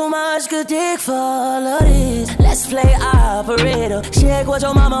way too much good dick for all of this. Let's play operator. Shake what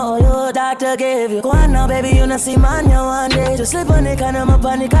your mama or your doctor gave you. Go on now, baby, you not see mania one day. Just slip on it, kind of my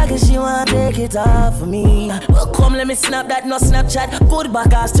panic, cause she want to take it off for me. Well, come, let me snap that, no Snapchat. Good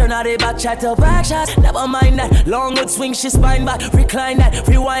back ass, turn out the back chat to back shots. Never mind that, long good swing, she spine back. Recline that,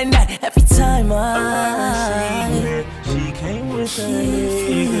 rewind that, every time she came with a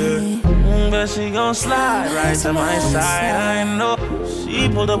nigga, but she gon' slide right to my side. I know she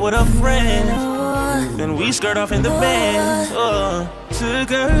pulled up with a friend, then we skirt off in the Benz. Took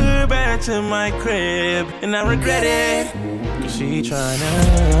her back to my crib, and I regret it. Cause she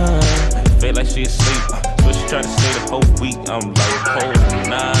tryna feel like she asleep, but she try to stay the whole week. I'm like, oh,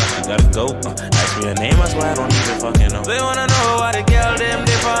 nah, she gotta go. Ask me her name, I swear I don't even fucking know. They wanna know why the girl them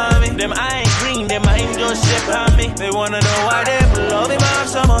they for me. Them I ain't green, them I ain't just shit on me. They wanna know why they love him out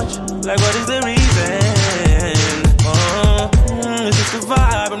so much. Like, what is the reason? It's just the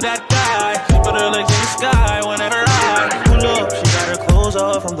vibe, I'm that guy. She put her legs in the sky whenever I pull up. She got her clothes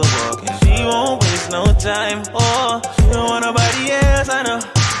off from the walk, and she won't waste no time. Oh, she don't want nobody else, I know.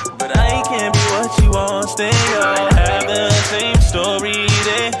 But I can't be what she wants. They all have the same story.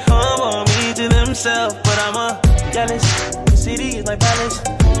 They all want me to themselves, but I'm a jealous. The city is my palace.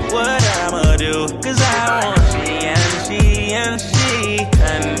 What I'ma do? Cause I want she and she,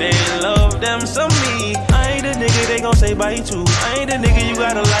 and they love them some me. I ain't the nigga they gon' say bye to. I ain't the nigga you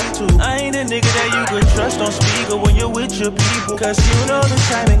gotta lie to. I ain't the nigga that you can trust on speaker when you're with your people. Cause you know the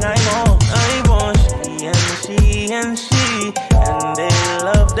timing I'm on. I want she and they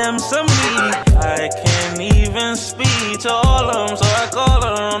love them some me. I can't even speak to all of them, so I call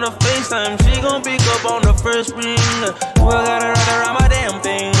her on the FaceTime. FaceTime, she gon' pick up on the first ring. Well, gotta wrap around my damn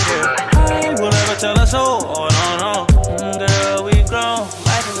finger. I will never tell her so, oh no. Girl, we grown,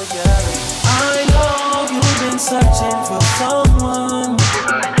 life is together. I know you've been searching for someone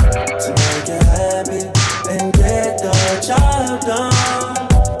to make you happy and get the job done.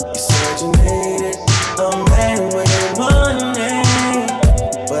 You said you needed a man with money,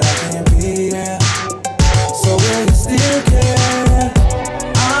 but I can't be there. So will you still care?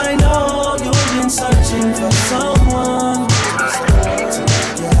 I know you've been searching for someone to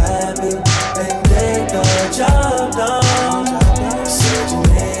make you happy and get the job done. You said you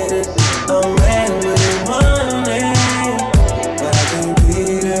needed a man with money, but I can't be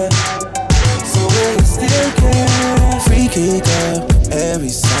there. So will you still care? Freaky girl, every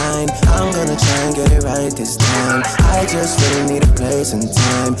sign. I'm gonna try and get it right this time. I just really need a place and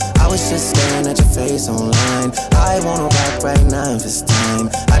time. I was just staring at your face online. I wanna rock right now if it's time.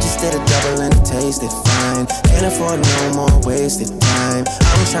 I just did a double and it tasted fine. Can't afford no more wasted time.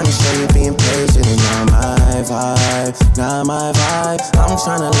 I'm trying to show you being patient and not my vibe, not my vibe. I'm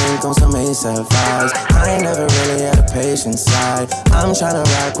trying to link on some ASAP vibes. I ain't never really had a patient side. I'm trying to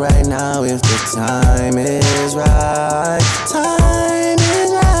rock right now if the time is right. Time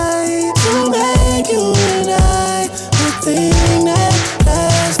is right to make you and I the thing that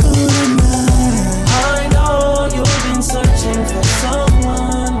lasts through the night. I know you've been searching for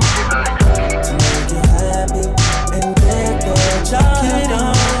someone to make you happy and get the job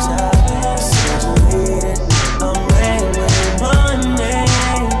done. You said you needed a man with money,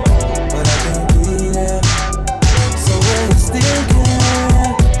 but I can't be there. So will you still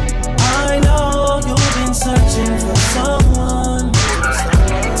care? I know you've been searching for someone to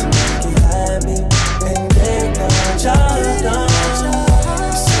make you happy and get the job done.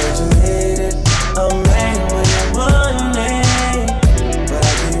 You said you needed a man with money, but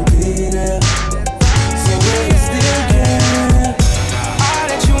I can't be there. So will you still care? All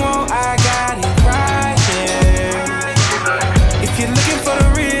that you want, I got it right here. If you're looking for the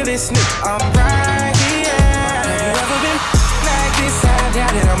realest nigga, I'm right here. Have you ever been like this? I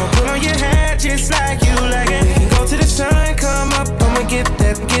doubt it. I'ma put on your hat just like you like it. We can go to the sun, come up, I'ma get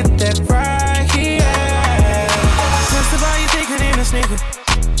that right here. First of all, you thicker than a sneaker.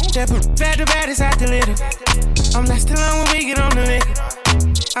 That put bad to bad is out the litter. I'm not still on when we get on the liquor.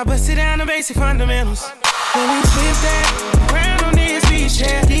 I bust it down the basic fundamentals. When we flip that round on this beach,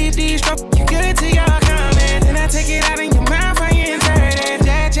 yeah. Deep stroke, you good till y'all coming. Then I take it out in your mouth, I insert it.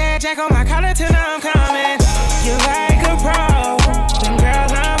 Jack on my collar till I'm coming. You like a pro, then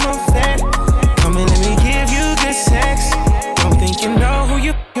girl, I'm a vet. Come and let me give you good sex. Don't think you know who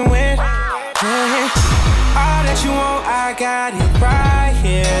you f***ing with. Yeah. All that you want, I got it right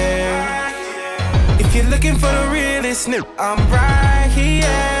here. If you're looking for the realest nigga, I'm right here.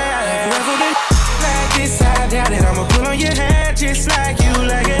 Have you ever been like this? I doubt it. I'ma put on your hat just like you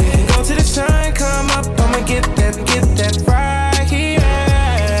like it. We can go to the sun, come up, I'ma get that right here.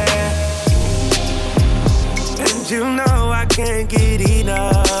 And you know I can't get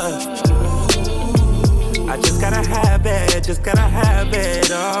enough. I just gotta have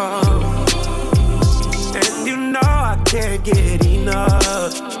it all. And you know I can't get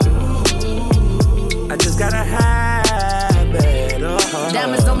enough. I just gotta have it all.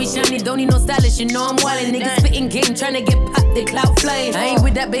 Diamonds on me shiny, don't need no stylist, you know I'm wildin'. Niggas spittin' game, tryna get popped, they clout flying. I ain't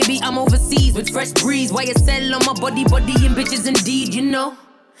with that, baby, I'm overseas with fresh breeze. Why you sell on my body and bitches indeed, you know?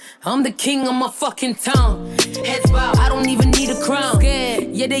 I'm the king of my fucking town. Heads bow, I don't even need a crown. Scared,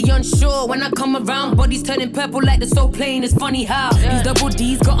 yeah, they unsure when I come around. Bodies turning purple like the soul plane. It's funny how these double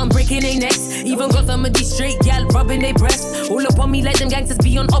D's got them breaking their necks. Even got some of these straight gal rubbing their breasts. All up on me like them gangsters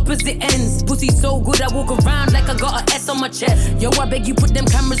be on opposite ends. Pussy so good I walk around like I got a S on my chest. Yo, I beg you put them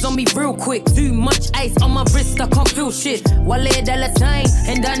cameras on me real quick. Too much ice on my wrist, I can't feel shit. Wale dollar sign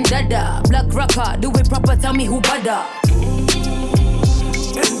and dan dada. Black rocker, do it proper, tell me who bada.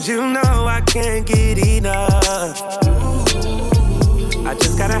 And you know I can't get enough. I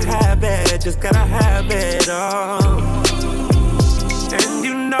just gotta have it all. And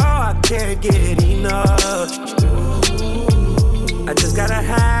you know I can't get enough. I just gotta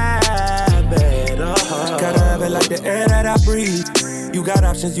have it all. Gotta have it like the air that I breathe. You got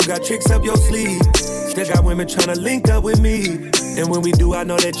options, you got tricks up your sleeve. Still got women tryna link up with me. And when we do, I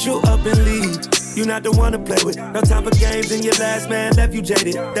know that you up and leave. You not the one to play with. No time for games and your last man left you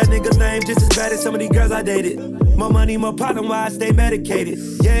jaded. That nigga lame just as bad as some of these girls I dated. More money, more problem, why I stay medicated.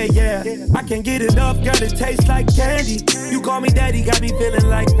 Yeah, I can't get enough, girl, it tastes like candy. You call me daddy, got me feeling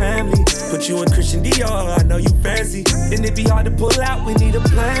like family. Put you in Christian Dior, I know you fancy. And it be hard to pull out, we need a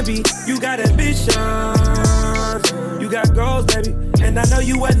plan B. You got ambitions, you got goals, baby. And I know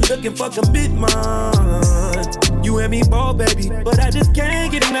you wasn't looking for commitment. You and me both, baby, but I just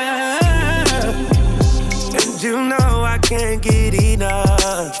can't get enough. And you know I can't get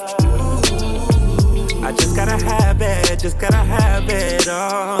enough. I just gotta have it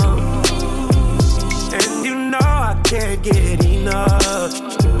all. And you know I can't get enough.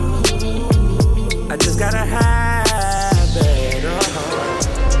 I just gotta have it all.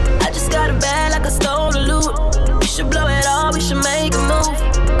 I just got a bag like I stole the loot. We should blow it all, we should make a move.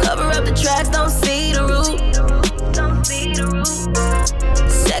 Cover up the tracks, don't see the root.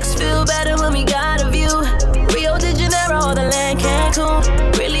 Sex feel better when we got a view. Rio de Janeiro, the land Cancun.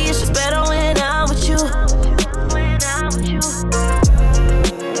 Really, it's just better when I'm with you.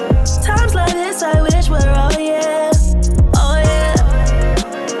 Times like this, I wish we're all yeah. Oh yeah.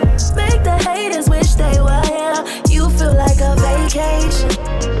 Make the haters wish they were here. You feel like a vacation.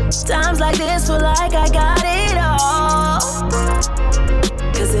 Times like this, feel like I got it all.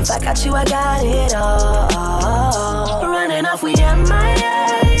 Cause if I got you, I got it all. Running off, we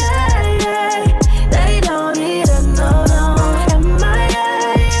MIA. They don't need a no. MIA.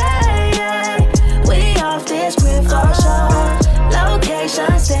 We off this grid for sure.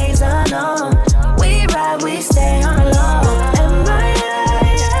 Location stays unknown. We ride, we stay on the low. MIA.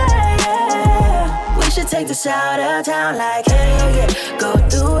 We should take this out of town like hell yeah. Go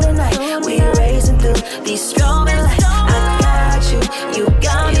through the night. We racing through these strobing lights. I got you, you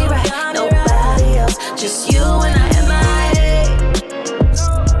got me right. Nobody else, just you and I.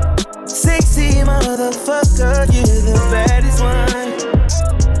 Sexy motherfucker, you're the baddest one.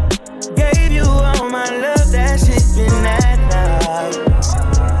 Gave you all my love, that shit been that loud.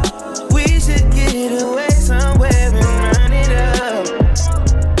 We should get away somewhere and run it up.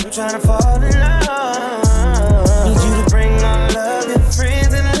 I'm tryna fall in love. Need you to bring all of your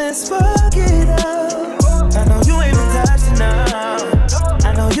friends and let's fuck it up. I know you ain't been touched enough.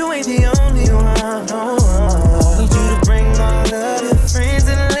 I know you ain't the only one. No. Need you to bring all of your friends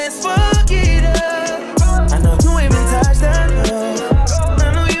and let's fuck it up. I know you ain't been touched enough. I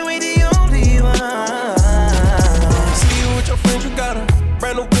know you ain't the only one. See you with your friends, you got her.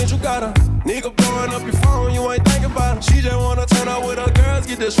 Brand new bitch, you got her. Nigga blowing up your phone, you ain't thinking about her. She just wanna turn up with her girls,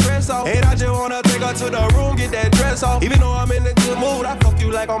 get the stress off. And I just wanna take her to the room, get that dress off. Even though I'm in a good mood, I fuck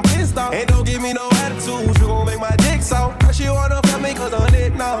you like I'm pissed off. And don't give me no attitude, you gon' make my dick soft. She wanna fuck me cause I'm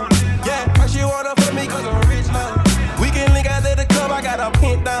lit now. Yeah, she wanna fuck me cause I'm rich now. We can link after the club, I got her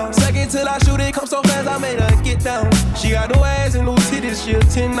pinned down. Second till I shoot it, come so fast, I made her get down. She got no ass and no titties, she a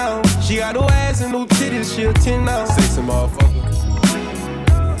 10 now. She got no ass and no titties, she a 10 now. Sexy motherfucker.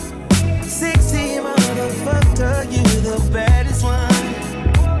 Sexy motherfucker, you the baddest one.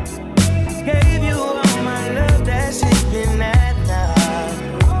 Gave you all my love, that shit been that loud.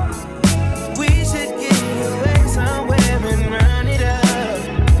 We should get away somewhere and run it up.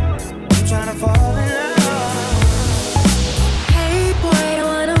 I'm tryna fall in love. Hey boy,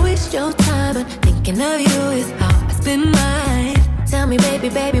 don't wanna waste your time, but thinking of you is how I spend mine. Tell me,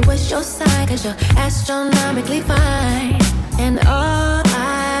 baby, what's your sign? Cause you're astronomically fine. And all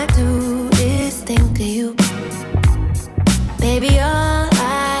I do is think of you. Baby, all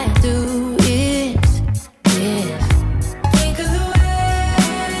I do is think of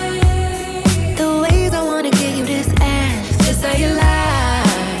the ways I wanna give you this ass. Just how you lie.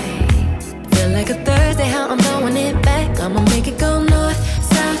 Feel like a Thursday, how I'm throwing it back. I'ma make it go north,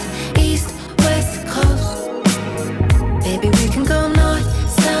 south, east, west coast. Baby, we can go north,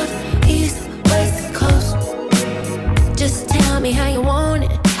 south, east, west coast. Just tell me how you want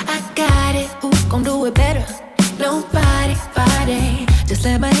it. I got it. Who gon' do it better? Nobody. Just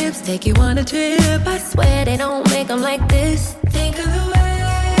let my hips take you on a trip. I swear they don't make them like this. Think of the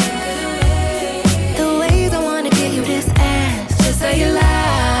ways I wanna give you this ass. Just how you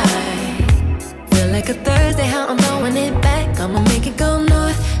lie. Feel like a Thursday, how I'm throwing it back. I'ma make it go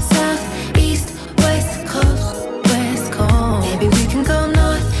north, south, east, west coast, west coast. Maybe we can go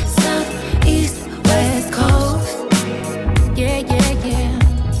north, south, east, west coast. Yeah.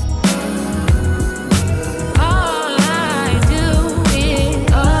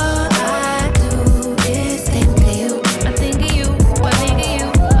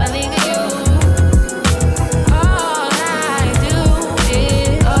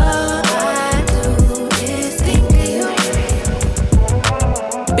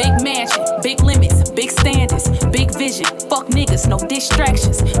 Fuck niggas, no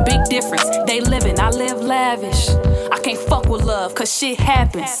distractions. Big difference, they living, I live lavish. I can't fuck with love, cause shit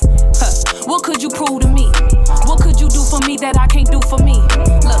happens. What could you prove to me? What could you do for me that I can't do for me?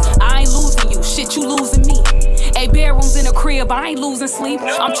 Look, I ain't losing you, shit, you losing me. 8 bedrooms in a crib, I ain't losing sleep.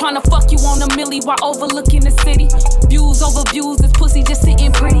 I'm tryna fuck you on a milli while overlooking the city. Views over views, this pussy just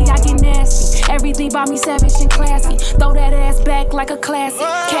sitting pretty. I get nasty, everything about me savage and classy. Throw that ass back like a classic,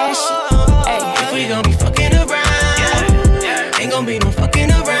 cashy. Ay. If we gon' be fucking around, ain't gon' be no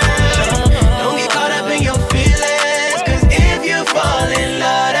fucking around. Don't get caught up in your feelings, cause if you fall in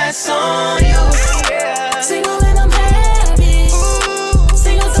love, that's on you. Single and I'm happy.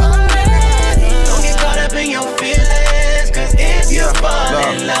 Single till I'm ready. Don't get caught up in your feelings, cause if you fall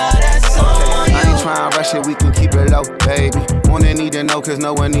in love, that's on you. I ain't tryna rush it, we can keep it low, baby. Wanna need to know, cause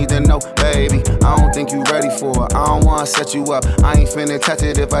no one need to know, baby. I don't think you ready for it, I don't wanna set you up. I ain't finna touch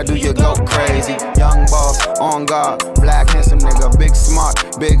it, if I do you go crazy. Young boss, on guard, black handsome nigga. Big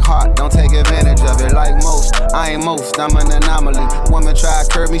smart, big heart, don't take advantage of it. Like most, I ain't most, I'm an anomaly. Woman try to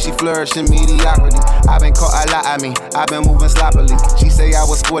curb me, she flourish in mediocrity. I been caught a lot of me, I been moving sloppily. She say I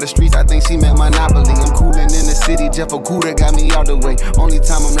was for the streets, I think she meant Monopoly. I'm coolin' in the city, Jeff Okuda got me out the way. Only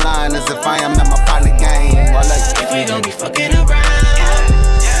time I'm lying is if I am at my pilot game. If we gon' be fucking around,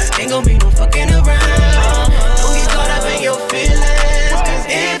 ain't gon' be no fucking around. Don't get caught up in your feelings, cause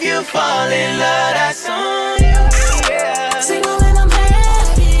if you fall in love, that's on you. Single and I'm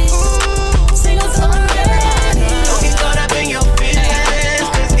happy. Single till I'm ready. Don't get caught up in your feelings,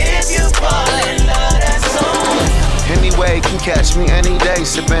 cause if you fall in love, that's on you. Anyway, can catch me any day,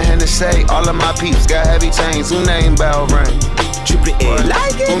 sippin' Hennessy. All of my peeps got heavy chains. Who name Bell Ring? Triple A,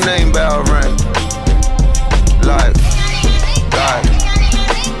 like it. Who name Bell Ring? Like.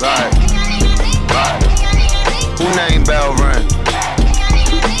 Who named Bell Ring?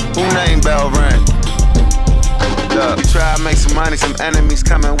 Who named Bell Ring? Look, you try to make some money, some enemies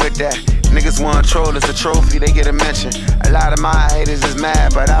coming with that. Niggas want troll, it's a trophy, they get a mention. A lot of my haters is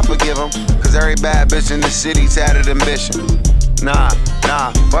mad, but I forgive them. Cause every bad bitch in the city tatted ambition. Nah,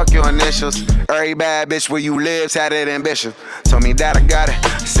 fuck your initials. Every bad bitch where you live tatted ambition. Told me that I got it,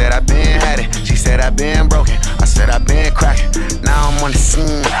 I said I been had it. She said I been broken, I said I been cracking. Now I'm on the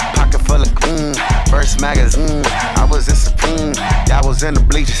scene, pocket full of green. First magazine, I was in Supreme. Y'all was in the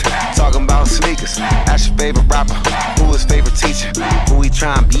bleachers, talking about sneakers. Ask your favorite rapper, who his favorite teacher? Who he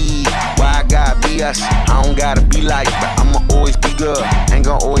tryna be, why I gotta be us? I don't gotta be like, but I'ma always be good. Ain't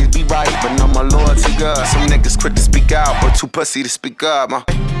gon' always be right, but no my loyalty good. Some niggas quick to speak out, but too pussy to speak up,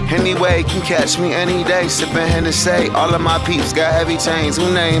 Anyway, can catch me any day, sippin' Hennessy. All of my peeps got heavy chains.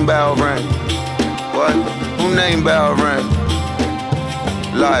 Who named Bell Ring? What? Who named Bell Ring?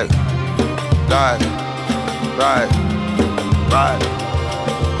 Like.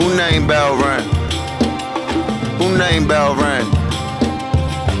 Who named Bell Ring? Who named Bell Ring?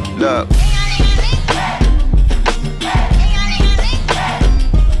 Look.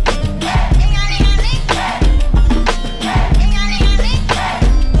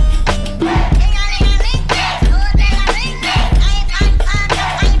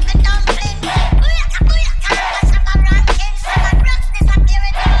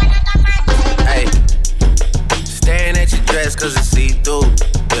 Cause it's see-through,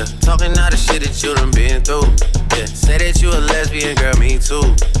 yeah. Talking all the shit that you done been through, yeah. Say that you a lesbian, girl, me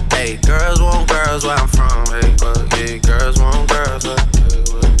too. Hey, girls want girls where I'm from, hey, but yeah, girls want girls where,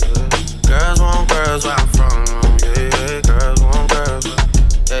 girls want girls where I'm from, yeah, girls want girls where,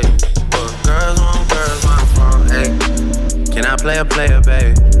 hey, but girls want girls where I'm from, hey. Can I play a player,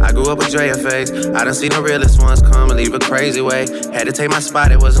 baby? I grew up with Drea face. I done seen the realest ones come and leave a crazy way. Had to take my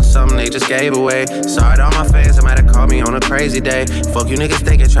spot, it wasn't something they just gave away. Sorry to all my fans, they might have called me on a crazy day. Fuck you niggas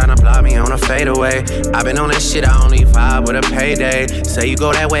thinking, tryna block me on a fadeaway. I been on this shit, I only vibe with a payday. Say you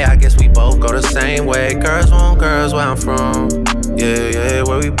go that way, I guess we both go the same way. Girls want girls where I'm from. Yeah,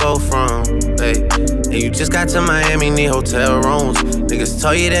 where we both from. Hey, and you just got to Miami, need hotel rooms. Niggas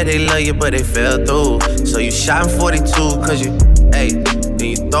told you that they love you, but they fell through. So you shot in 42, cause you, hey. Then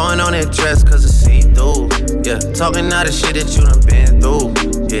you throwing on that dress cause it's see-through. Yeah, talking all the shit that you done been through.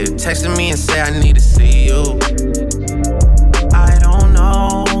 Yeah, texting me and say I need to see you. I don't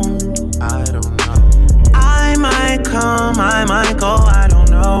know. I might come, I might go, I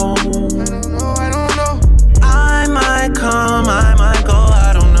don't know. I might come, I might go,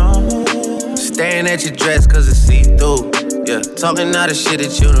 I don't know. Staring at your dress cause it's see-through. Yeah, talking all the shit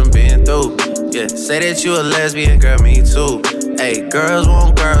that you done been through. Yeah, say that you a lesbian, girl, me too. Hey, girls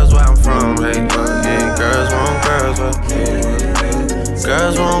want girls where I'm from. Hey, yeah, girls want girls where,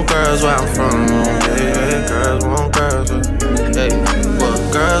 girls want girls where I'm from. Yeah, girls want girls where, hey, well,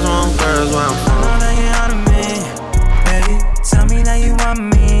 girls want girls where I'm from. I know that you're out of me, baby. Tell me that you want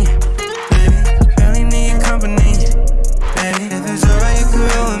me, baby. Barely need your company, baby. If it's alright, you can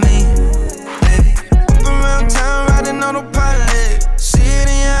roll with me, baby. Up around town.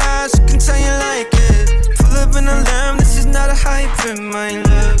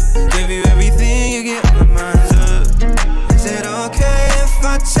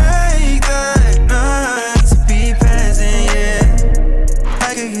 take the night to be present, yeah,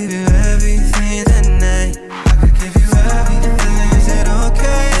 I could give you everything tonight. I could give you everything. Is it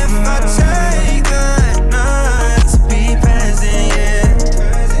okay if I take the night to be present, yeah,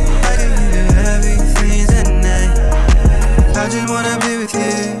 I could give you everything tonight. I just wanna be with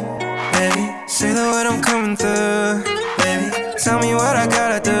you, baby. Say the word, I'm coming through, baby. Tell me what I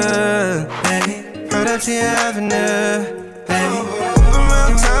gotta do, baby. Right up to your avenue, baby.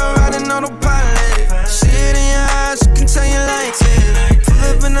 Around town, riding on the pilot. See it in your eyes, you can tell you like it. Pull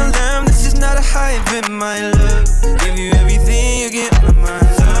up in the lamb, this is not a hype, it might look. Give you everything, you get on my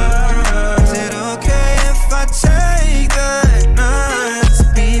love. Is it okay if I take the night to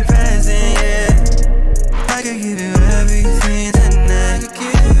be present, yeah, I could give you everything tonight. I could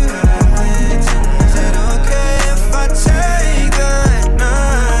give you everything tonight. Is it okay if I take the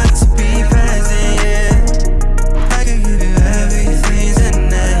night to be present, yeah, I could give you everything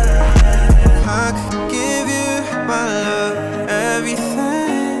tonight. I could give you my love,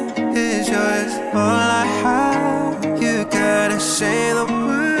 everything is yours. All I have, you gotta say the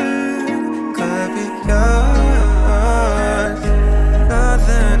word, could be yours.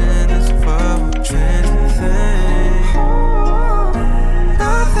 Nothing in this world will change a thing.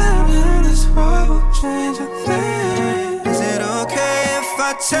 Nothing in this world will change a thing. Is it okay if I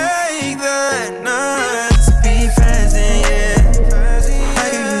take the night to be present, yeah, I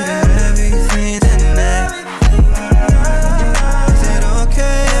can give you everything tonight. Is it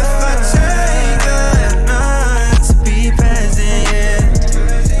okay if I take the night to be present, yeah,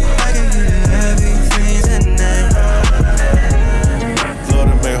 I can give you everything tonight. Love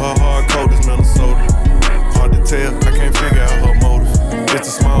to make her hard cold as Minnesota. Hard to tell, I can't figure out her motive. It's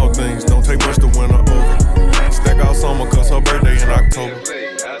the small things, don't take much to win her over. Stack out summer cause her birthday in October.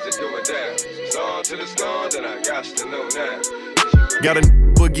 Got a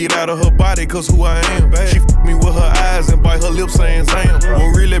but get out of her body cause who I am. She f me with her eyes and bite her lips saying Zam.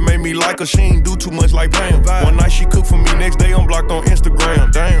 What really made me like her, she ain't do too much like Pam. One night she cooked for me, next day I'm blocked on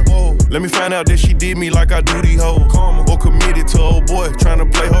Instagram. Damn, whoa. Let me find out that she did me like I do these hoes. Or committed to old boy, trying to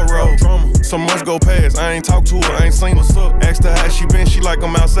play her role. Some months go past, I ain't talked to her, I ain't seen her. Asked her how she been, she like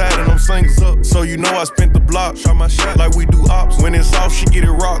I'm outside and I'm singing. So you know I spent the block, shot my shot like we do ops. When it's off, she get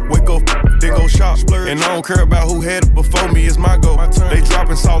it rock, wake up, then go shop. And I don't care about who had it before me, it's my go. They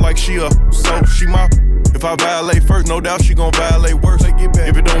dropping salt like she up, so she my. If I violate first, no doubt she gon' violate worse.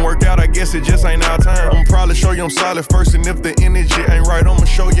 If it don't work out, I guess it just ain't our time. I'ma probably show you I'm solid first, and if the energy ain't right, I'ma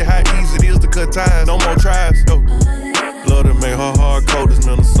show you how easy it is to cut ties. No more tries, yo. Love to make her hard cold as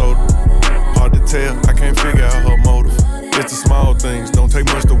Minnesota. Hard to tell, I can't figure out her motive. It's the small things, don't take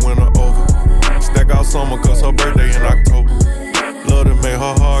much to win her over. Stack out summer cause her birthday in October. Love to make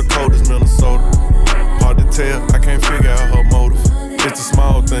her hard cold as Minnesota. Hard to tell, I can't figure out her motive. It's the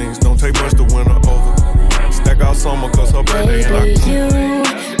small things, don't take much to win her over. Stack out summer cause her birthday in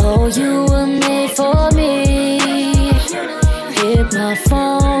October. You were made for me. Hit my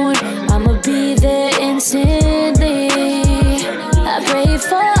phone, I'ma be there instantly. I pray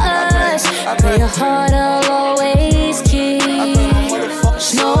for us, pray your heart I'll always keep.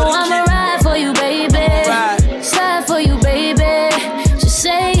 No, I'ma ride for you, baby. Slide for you, baby. Just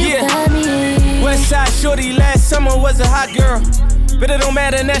say you got me. Westside shorty last summer was a hot girl. But it don't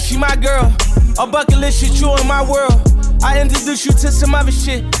matter, now she my girl. A bucket list shit, you in my world. I introduce you to some other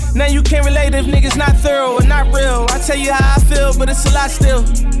shit. Now you can't relate if niggas not thorough or not real. I tell you how I feel, but it's a lot still.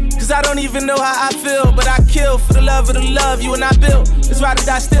 Cause I don't even know how I feel, but I kill for the love of the love you and I built. It's ride or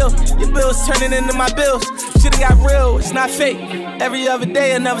die still. Your bills turning into my bills. Shit got real, it's not fake. Every other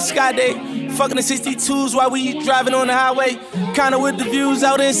day, another sky day. Fucking the 62s while we driving on the highway. Kinda with the views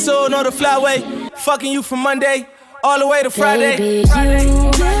out in Seoul or the flyway. Fucking you from Monday all the way to Friday. Baby, you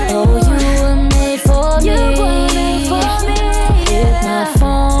were made for me. Hit my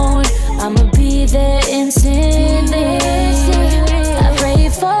phone, I'ma be there instantly. I pray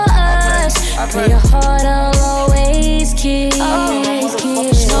for us, pray your heart I'll always keep. No,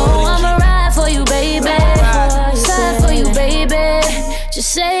 I'ma ride for you, baby. Slide for you, baby.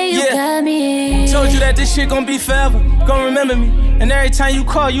 Just say you got me. Told you that this shit gon' be forever, gon' remember me. And every time you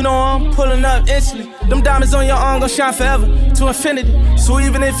call, you know I'm pulling up instantly. Them diamonds on your arm gon' shine forever, to infinity. So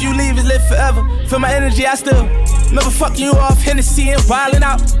even if you leave, it's lit forever. Feel my energy, I still never fucking you off Hennessy and wildin'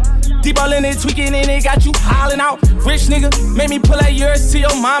 out. Deep all in it, tweaking in it, got you hollin' out. Rich nigga, made me pull out yours to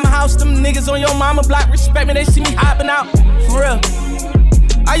your mama house. Them niggas on your mama block respect me, they see me hopping out. For real.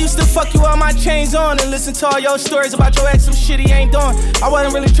 I used to fuck you all my chains on and listen to all your stories about your ex, some shit he ain't doing. I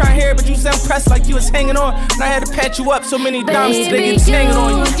wasn't really trying to hear it, but you sound pressed like you was hanging on. And I had to pat you up so many diamonds they get hanging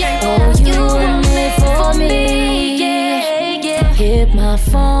on you. You were made for me. hit my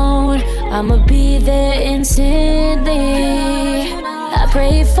phone, I'ma be there instantly. I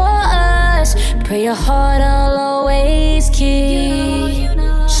pray for us, pray your heart I'll always keep.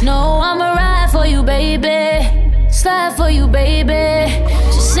 Just know I'ma ride for you, baby, slide for you, baby.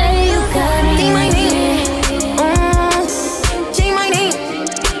 Just say you got me. Take my name, change my name.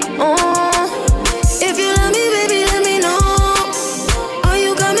 If you love me, baby, let me know. Are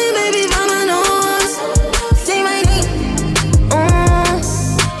you coming, baby, by my nose? Say my name,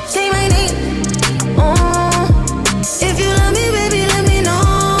 say my name. If you love me, baby, let me know.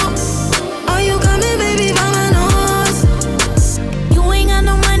 Are you coming, baby, by my nose? You ain't got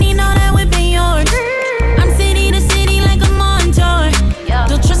no money, now that whip ain't yours. I'm city to city like I'm on tour.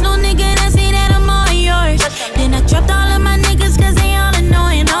 Don't trust no nigga that say that I'm all yours. Then I dropped all of my niggas cause they all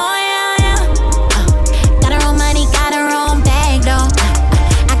annoying. Oh yeah, yeah. Got her own money, got her own bag, though.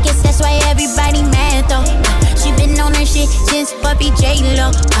 I guess that's why everybody mad, though. She been on her shit since Puppy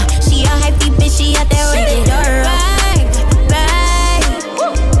J-Lo. She a hypey bitch, she out there with it, girl. Back,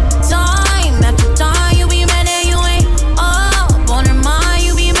 time after time, you be mad that you ain't up on her mind.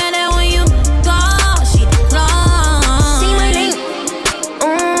 You be mad that when you gone, she declined. Say my name,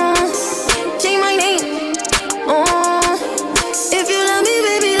 change my name. If you love me,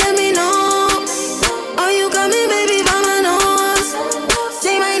 baby, let me know. Are you coming, baby, by my nose?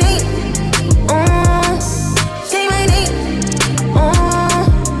 Say my name, say my name.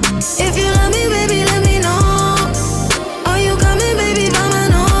 If you love me, baby, let me know. Are you coming, baby, by my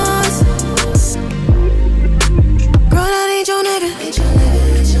nose? Girl, that ain't your nigga.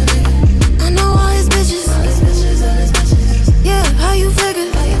 I know all his bitches. Yeah, how you figure?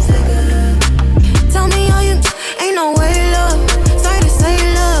 Tell me how you ain't no way, love. Sorry to say,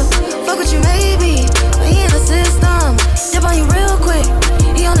 love. Fuck with you, maybe, but he in the system. Dip on you real quick.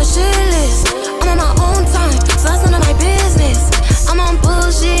 He on the shit list. I'm on my own time, so that's none of my business. I'm on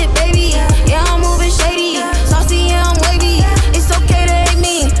bullshit,